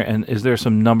over there? And is there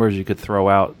some numbers you could throw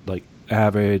out, like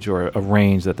average or a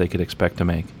range that they could expect to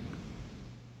make?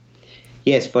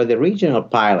 Yes, for the regional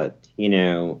pilot,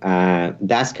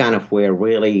 that's kind of where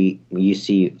really you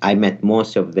see, I met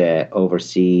most of the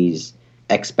overseas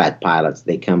expat pilots.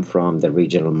 They come from the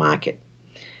regional market.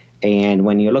 And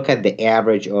when you look at the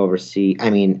average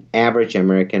average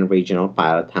American regional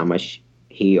pilot, how much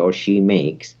he or she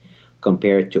makes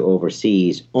compared to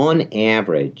overseas, on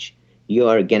average, you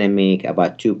are going to make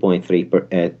about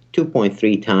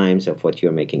 2.3 times of what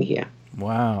you're making here.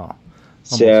 Wow.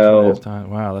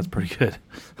 Wow, that's pretty good.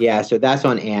 Yeah, so that's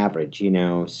on average,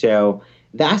 So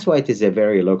that's why it is a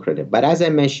very lucrative. But as I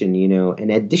mentioned, in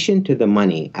addition to the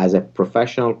money, as a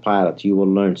professional pilot, you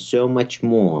will learn so much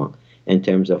more in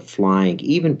terms of flying.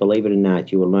 Even, believe it or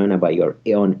not, you will learn about your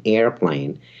own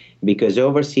airplane, because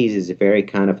overseas is a very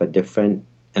kind of a different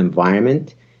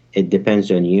environment. It depends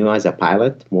on you as a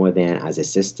pilot more than as a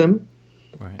system.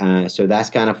 Right. So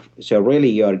really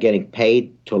you're getting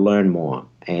paid to learn more.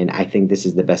 And I think this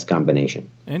is the best combination.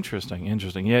 Interesting.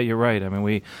 Yeah, you're right. I mean,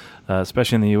 we,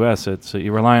 especially in the U.S., it's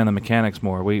you rely on the mechanics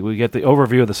more. We get the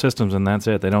overview of the systems, and that's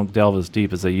it. They don't delve as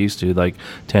deep as they used to, like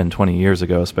 10, 20 years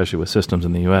ago, especially with systems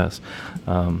in the U.S.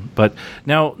 But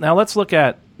now let's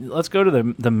go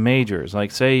to the majors.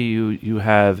 Like, say you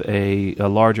have a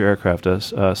larger aircraft, a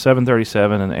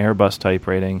 737, an Airbus type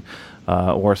rating,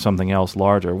 or something else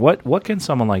larger. What can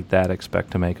someone like that expect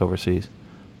to make overseas?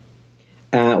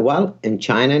 Well, in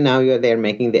China now they're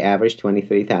making the average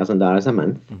 $23,000 a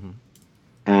month. Mm-hmm.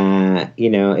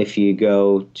 If you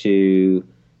go to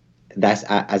as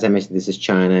I mentioned, this is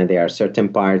China. There are certain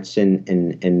parts in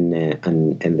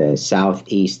the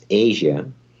Southeast Asia.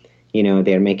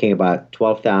 They're making about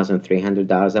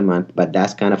 $12,300 a month, but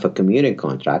that's kind of a commuting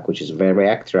contract, which is very, very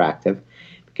attractive,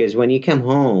 because when you come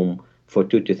home for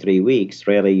 2 to 3 weeks,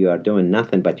 really you are doing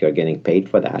nothing, but you're getting paid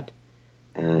for that.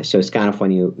 So it's kind of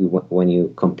when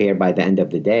you compare, by the end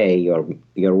of the day,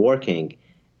 you're working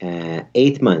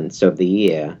 8 months of the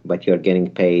year, but you're getting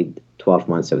paid 12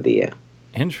 months of the year.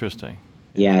 Interesting.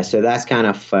 Yeah, so that's kind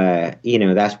of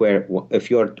that's where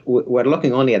we're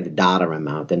looking only at the dollar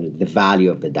amount and the value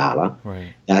of the dollar.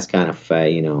 Right. That's kind of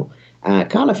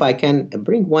Carl, if I can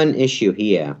bring one issue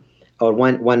here, or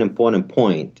one important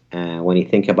point when you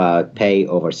think about pay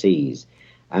overseas.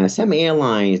 Some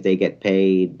airlines, they get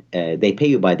paid, they pay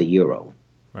you by the euro.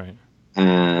 Right.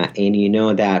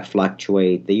 And that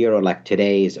fluctuate. The euro, like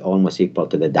today, is almost equal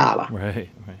to the dollar. Right.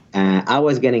 I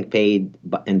was getting paid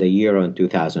in the euro in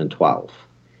 2012.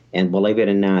 And believe it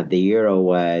or not, the euro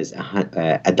was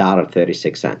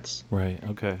 $1.36. Right.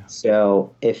 Okay.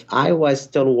 So if I was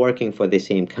still working for the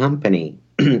same company,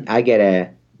 I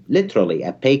get literally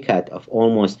a pay cut of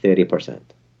almost 30%.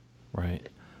 Right.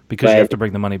 Because you have to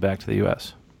bring the money back to the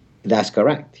U.S. That's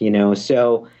correct.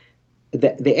 So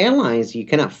the airlines, you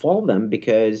cannot fault them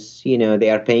because, they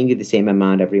are paying you the same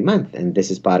amount every month, and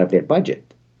this is part of their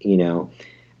budget, So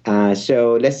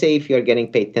let's say if you're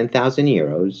getting paid 10,000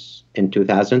 euros in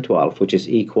 2012, which is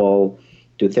equal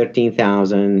to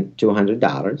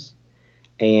 $13,200,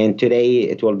 and today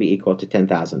it will be equal to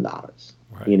 $10,000.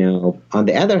 Right. On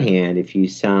the other hand, if you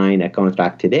sign a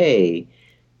contract today,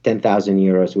 10,000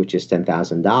 euros, which is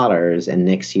 $10,000, and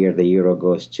next year the euro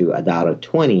goes to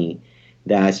 $1.20,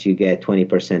 that's you get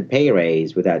 20% pay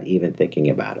raise without even thinking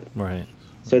about it. Right.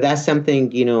 So that's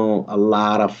something, a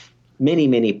lot of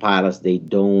many pilots, they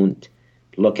don't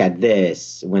look at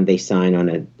this when they sign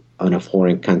on a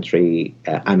foreign country.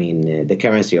 The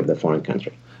currency of the foreign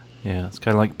country. Yeah, it's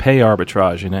kind of like pay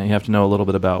arbitrage. You have to know a little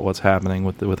bit about what's happening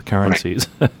with the currencies.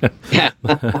 Right.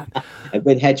 A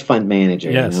good hedge fund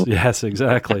manager. Yes, yes,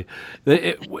 exactly.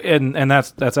 And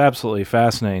that's absolutely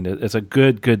fascinating. It's a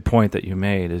good point that you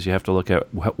made. Is you have to look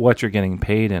at what you're getting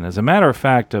paid in. As a matter of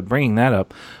fact, bringing that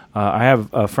up, I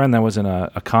have a friend that was in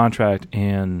a contract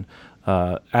in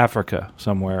Africa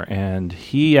somewhere, and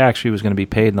he actually was going to be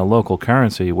paid in the local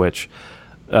currency, which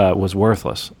was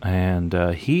worthless, and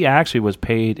he actually was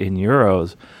paid in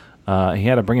euros. He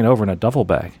had to bring it over in a duffel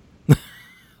bag.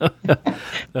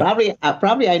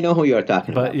 Probably I know who you're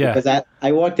talking about. Yeah. Because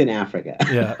I worked in Africa.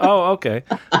 Yeah. Oh, okay.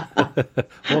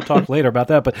 We'll talk later about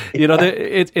that. But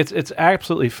it's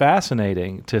absolutely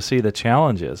fascinating to see the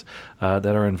challenges that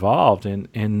are involved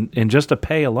in just a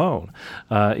pay alone.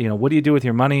 What do you do with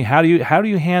your money? How do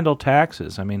you handle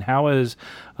taxes? I mean, how is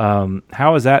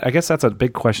that? I guess that's a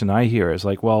big question I hear. Is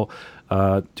like, well,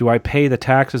 do I pay the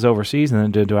taxes overseas,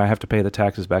 and then do I have to pay the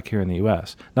taxes back here in the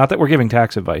U.S.? Not that we're giving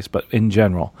tax advice, but in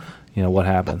general, what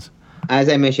happens? As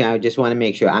I mentioned, I just want to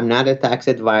make sure I'm not a tax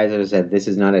advisor. So this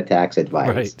is not a tax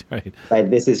advice, right? But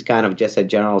this is kind of just a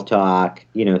general talk,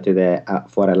 to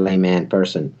for a layman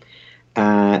person.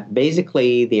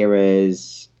 Basically, there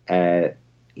is, nowadays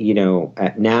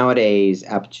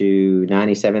up to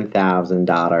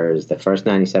 $97,000. The first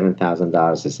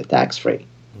 $97,000 is tax free.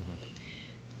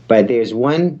 But there's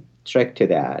one trick to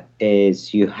that,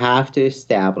 is you have to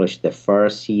establish the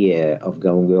first year of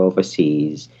going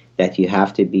overseas that you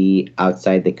have to be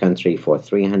outside the country for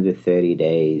 330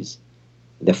 days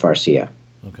the first year.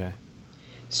 Okay.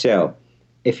 So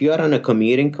if you're on a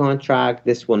commuting contract,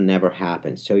 this will never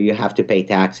happen. So you have to pay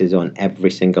taxes on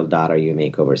every single dollar you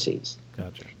make overseas.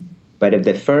 Gotcha. But if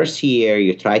the first year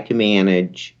you try to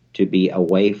manage to be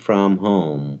away from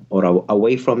home or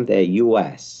away from the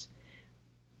U.S.,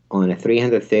 on a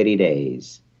 330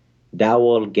 days, that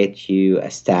will get you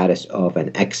a status of an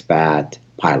expat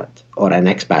pilot or an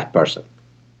expat person.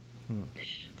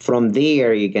 From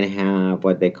there, you're going to have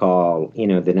what they call,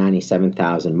 the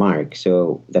 97,000 mark.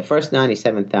 So the first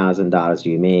 $97,000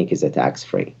 you make is a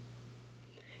tax-free.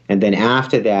 And then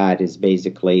after that is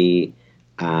basically,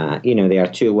 there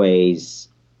are two ways.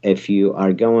 If you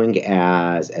are going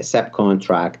as a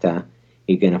subcontractor,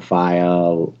 you're going to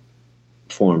file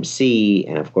Form C,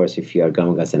 and of course, if you are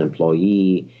going as an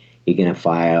employee, you're going to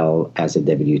file as a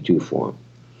W-2 form,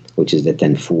 which is the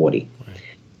 1040.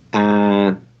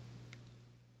 Right.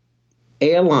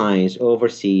 Airlines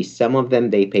overseas, some of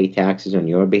them, they pay taxes on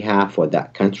your behalf for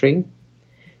that country.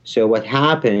 So what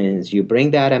happens, you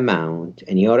bring that amount,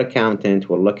 and your accountant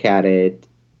will look at it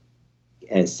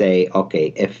and say,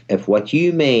 okay, if what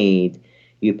you made,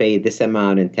 you paid this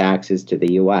amount in taxes to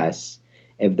the U.S.,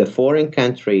 if the foreign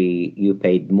country you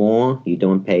paid more, you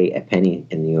don't pay a penny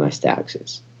in U.S.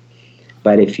 taxes.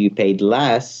 But if you paid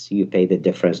less, you pay the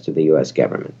difference to the U.S.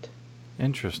 government.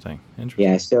 Interesting.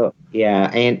 Yeah. So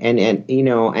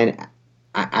and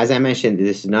as I mentioned,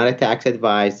 this is not a tax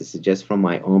advice. This is just from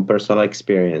my own personal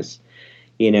experience.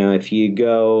 If you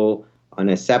go on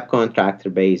a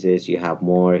subcontractor basis, you have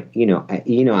more.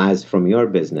 As from your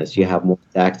business, you have more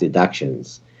tax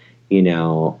deductions.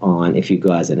 On if you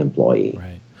go as an employee.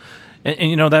 Right.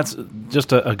 And that's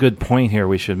just a good point here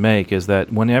we should make, is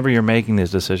that whenever you're making these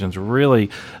decisions, really,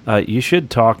 you should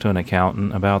talk to an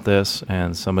accountant about this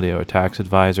and somebody, or a tax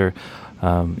advisor.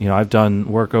 I've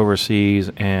done work overseas,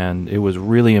 and it was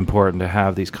really important to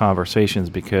have these conversations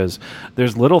because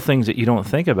there's little things that you don't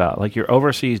think about. Like you're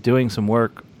overseas doing some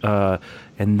work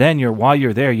and then while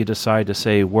you're there, you decide to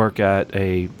say work at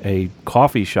a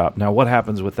coffee shop. Now, what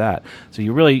happens with that? So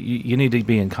you need to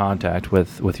be in contact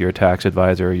with your tax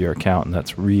advisor or your accountant.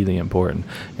 That's really important.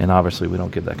 And obviously, we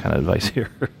don't give that kind of advice here.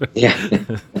 Yeah.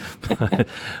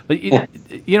 but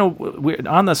we're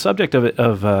on the subject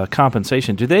of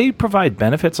compensation. Do they provide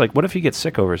benefits? Like, what if you get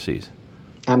sick overseas?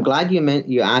 I'm glad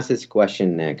you asked this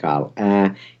question, Carl.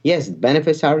 Yes,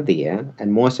 benefits are there,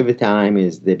 and most of the time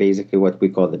is basically what we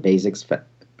call the basics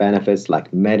benefits,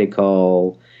 like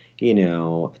medical,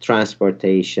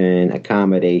 transportation,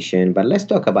 accommodation. But let's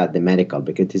talk about the medical,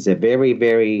 because it's a very,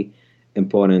 very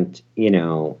important,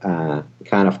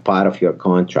 kind of part of your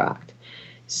contract.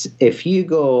 If you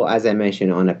go, as I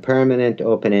mentioned, on a permanent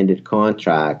open-ended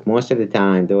contract, most of the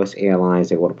time those airlines,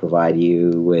 they will provide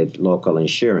you with local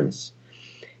insurance.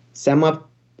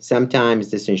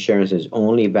 Sometimes this insurance is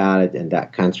only valid in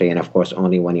that country, and of course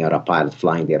only when you're a pilot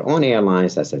flying their own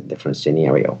airlines. That's a different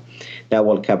scenario. That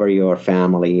will cover your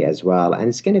family as well, and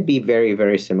it's going to be very,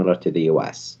 very similar to the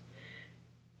U.S.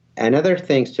 Another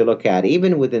things to look at,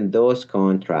 even within those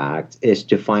contracts, is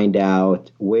to find out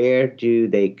where do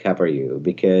they cover you,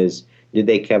 because do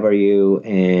they cover you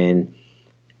in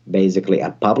basically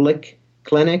a public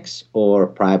clinics or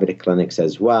private clinics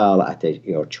as well at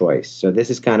your choice. So this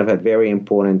is kind of a very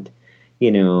important,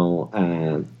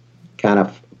 kind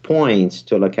of points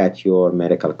to look at your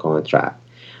medical contract.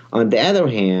 On the other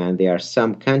hand, there are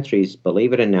some countries,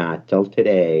 believe it or not, till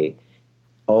today,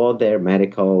 all their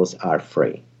medicals are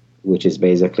free, which is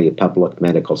basically a public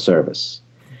medical service.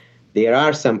 There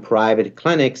are some private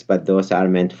clinics, but those are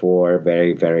meant for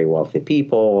very, very wealthy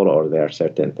people, or there are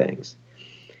certain things.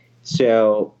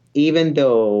 So even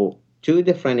though two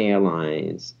different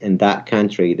airlines in that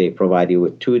country, they provide you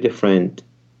with two different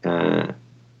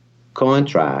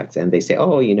contracts, and they say,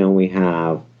 we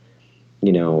have,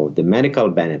 the medical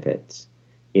benefits,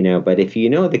 but if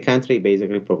the country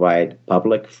basically provide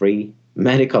public free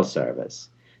medical service,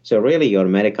 so really your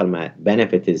medical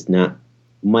benefit is not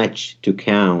much to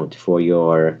count for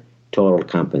your total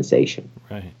compensation.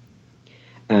 Right.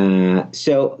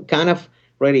 So kind of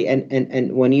really,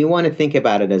 and when you want to think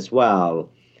about it as well,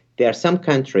 there are some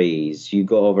countries you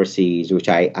go overseas, which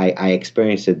I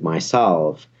experienced it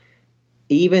myself,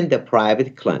 even the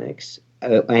private clinics,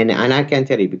 and I can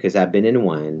tell you because I've been in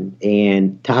one,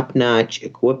 and top-notch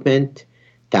equipment,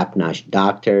 top-notch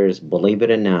doctors, believe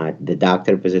it or not, the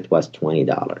doctor visit was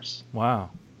 $20. Wow.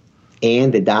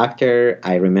 And the doctor,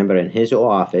 I remember in his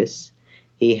office,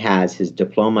 he has his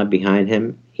diploma behind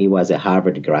him. He was a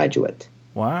Harvard graduate.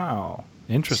 Wow.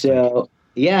 Interesting. So,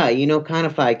 yeah, kind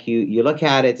of like you look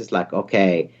at it, it's like,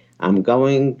 okay, I'm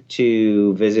going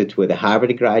to visit with a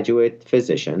Harvard graduate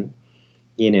physician,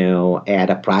 at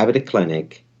a private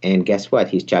clinic, and guess what?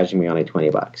 He's charging me only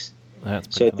 $20.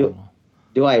 That's so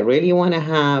do I really want to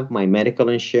have my medical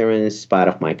insurance part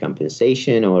of my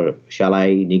compensation, or shall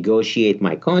I negotiate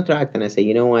my contract and I say,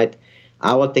 you know what,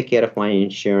 I will take care of my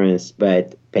insurance,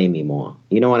 but pay me more.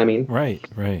 You know what I mean? Right.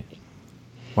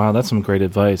 Wow, that's some great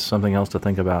advice. Something else to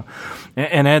think about.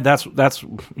 And Ed, that's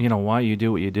why you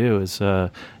do what you do is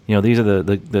these are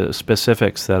the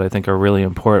specifics that I think are really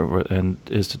important, and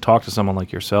is to talk to someone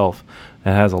like yourself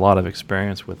that has a lot of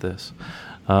experience with this.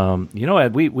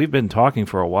 Ed, we've been talking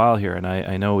for a while here, and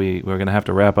I know we're going to have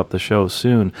to wrap up the show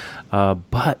soon.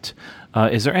 But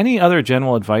is there any other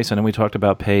general advice? I know we talked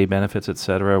about pay, benefits, et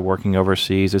cetera, working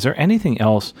overseas. Is there anything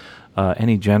else?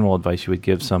 Any general advice you would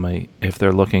give somebody if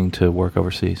they're looking to work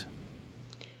overseas?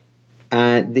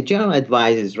 The general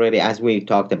advice is really, as we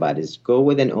talked about, is go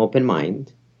with an open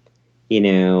mind.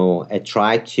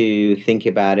 Try to think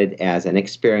about it as an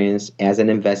experience, as an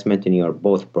investment in your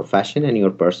both profession and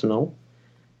your personal.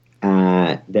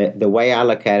 The way I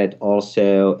look at it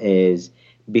also is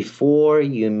before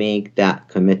you make that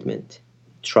commitment,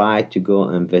 try to go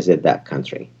and visit that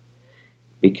country,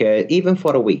 because even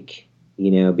for a week.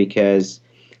 Because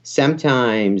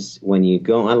sometimes when you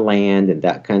go on land in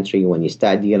that country, when you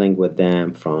start dealing with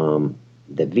them from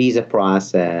the visa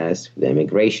process, the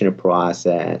immigration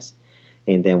process,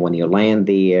 and then when you land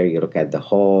there, you look at the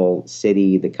whole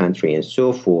city, the country, and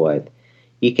so forth,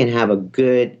 you can have a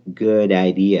good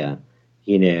idea,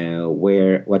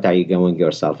 what are you going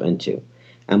yourself into.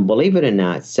 And believe it or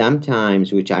not,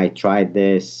 sometimes, which I tried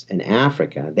this in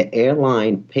Africa, the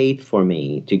airline paid for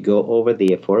me to go over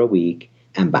there for a week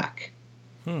and back.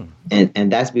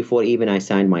 And that's before even I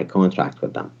signed my contract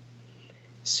with them.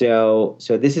 So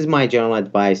this is my general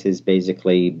advice, is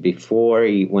basically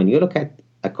when you look at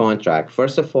a contract,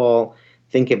 first of all,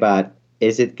 think about,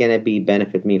 is it going to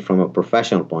benefit me from a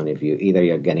professional point of view? Either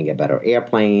you're getting a better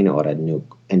airplane or a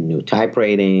new type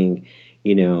rating,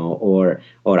 or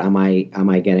am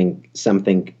I getting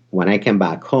something when I come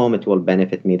back home? It will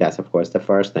benefit me. That's of course the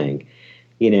first thing.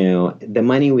 The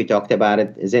money, we talked about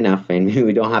it, is enough, and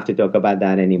we don't have to talk about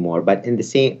that anymore. But in the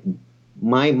same,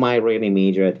 my really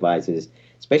major advice is,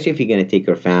 especially if you're going to take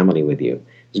your family with you,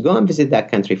 is go and visit that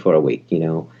country for a week,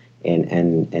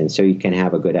 and so you can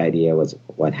have a good idea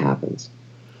what happens.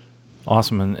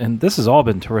 Awesome, and this has all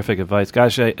been terrific advice,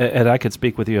 guys. Ed, I could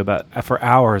speak with you for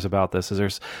hours about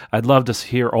this. I'd love to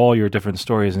hear all your different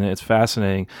stories, and it's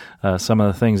fascinating some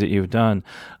of the things that you've done.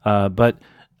 But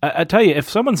I tell you, if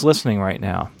someone's listening right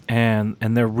now and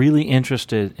they're really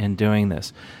interested in doing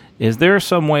this, is there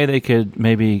some way they could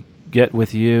maybe get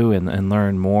with you and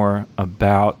learn more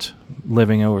about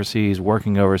living overseas,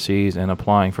 working overseas, and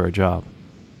applying for a job?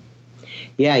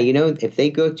 Yeah, if they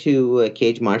go to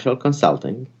Cage Marshall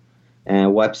Consulting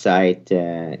website,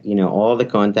 all the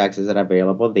contacts that are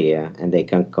available there, and they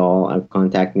can call or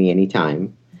contact me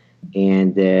anytime.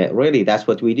 And really, that's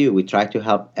what we do. We try to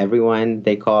help everyone.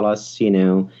 They call us,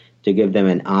 to give them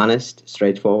an honest,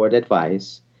 straightforward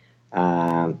advice.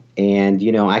 And,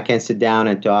 I can sit down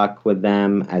and talk with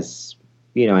them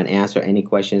and answer any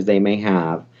questions they may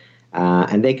have.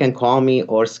 And they can call me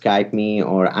or Skype me,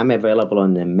 or I'm available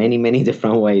in many, many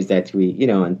different ways that we,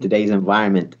 in today's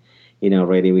environment,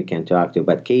 really we can talk to.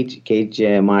 But Cage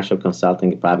Marshall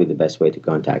Consulting is probably the best way to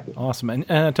contact me. Awesome. And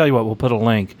I'll tell you what, we'll put a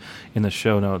link in the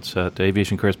show notes at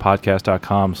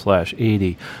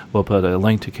aviationcareerspodcast.com/80. We'll put a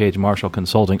link to Cage Marshall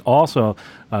Consulting. Also,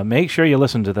 make sure you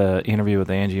listen to the interview with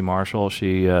Angie Marshall.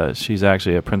 She's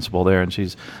actually a principal there, and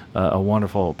she's a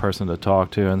wonderful person to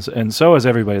talk to. And so is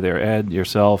everybody there, Ed,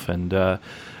 yourself, and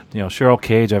Cheryl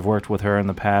Cage. I've worked with her in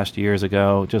the past years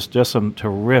ago. Just some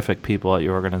terrific people at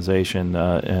your organization,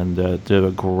 and did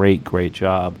a great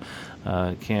job.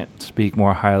 Can't speak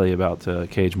more highly about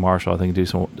Cage Marshall. I think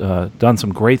done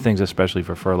some great things, especially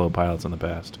for furloughed pilots in the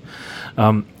past.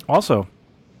 Also,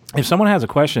 if someone has a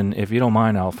question, if you don't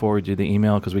mind, I'll forward you the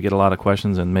email because we get a lot of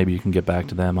questions, and maybe you can get back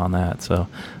to them on that. So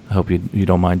I hope you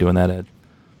don't mind doing that, Ed.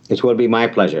 It will be my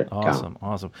pleasure. Awesome.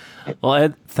 Well,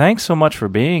 Ed, thanks so much for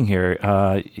being here.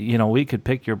 We could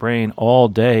pick your brain all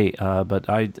day, but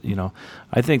I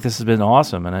think this has been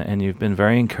awesome, and you've been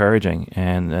very encouraging,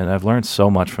 and I've learned so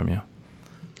much from you.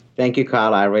 Thank you,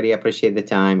 Carl. I really appreciate the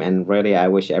time, and really I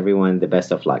wish everyone the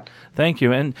best of luck. Thank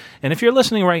you. And if you're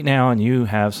listening right now and you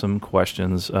have some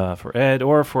questions for Ed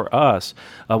or for us,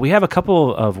 we have a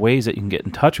couple of ways that you can get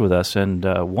in touch with us. And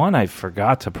one I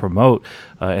forgot to promote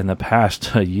in the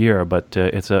past year, but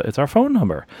it's our phone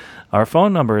number. Our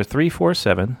phone number is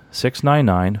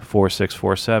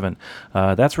 347-699-4647.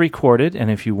 That's recorded, and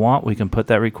if you want, we can put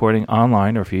that recording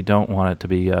online, or if you don't want it to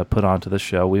be put onto the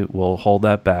show, we will hold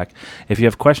that back. If you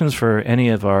have questions for any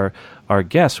of our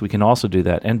guests, we can also do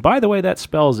that. And by the way, that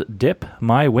spells Dip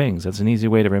My Wings. That's an easy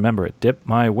way to remember it. Dip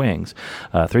My Wings.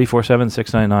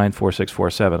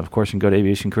 347-699-4647. Of course, you can go to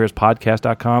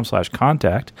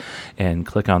aviationcareerspodcast.com/contact and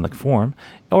click on the form,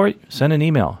 or send an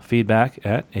email,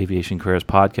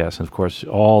 feedback@aviationcareerspodcast. And of course,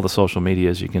 all the social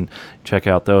medias, you can check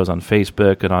out those on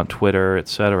Facebook and on Twitter,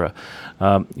 etc.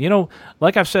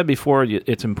 Like I've said before,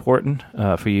 it's important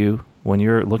for you when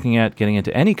you're looking at getting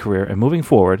into any career and moving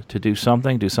forward to do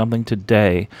something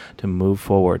today to move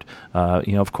forward.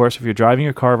 Of course, if you're driving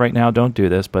your car right now, don't do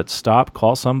this, but stop,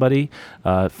 call somebody,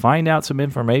 find out some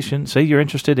information. Say you're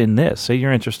interested in this. Say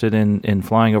you're interested in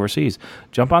flying overseas.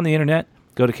 Jump on the internet.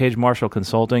 Go to Cage Marshall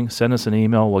Consulting. Send us an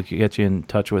email. We'll get you in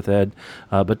touch with Ed.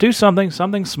 But do something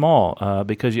small,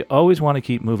 because you always want to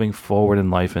keep moving forward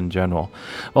in life in general.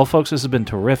 Well, folks, this has been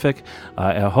terrific.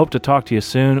 I hope to talk to you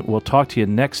soon. We'll talk to you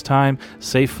next time.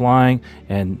 Safe flying.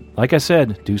 And like I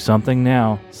said, do something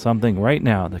right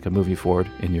now that can move you forward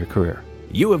in your career.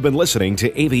 You have been listening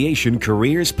to Aviation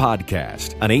Careers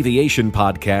Podcast, an aviation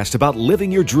podcast about living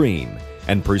your dream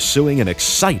and pursuing an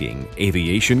exciting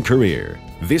aviation career.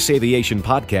 This aviation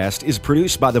podcast is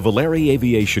produced by the Valeri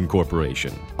Aviation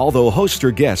Corporation. Although host or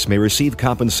guests may receive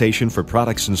compensation for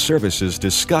products and services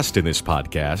discussed in this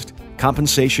podcast,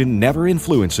 compensation never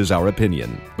influences our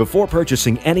opinion. Before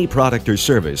purchasing any product or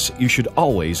service, you should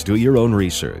always do your own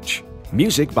research.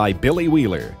 Music by Billy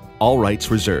Wheeler. All rights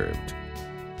reserved.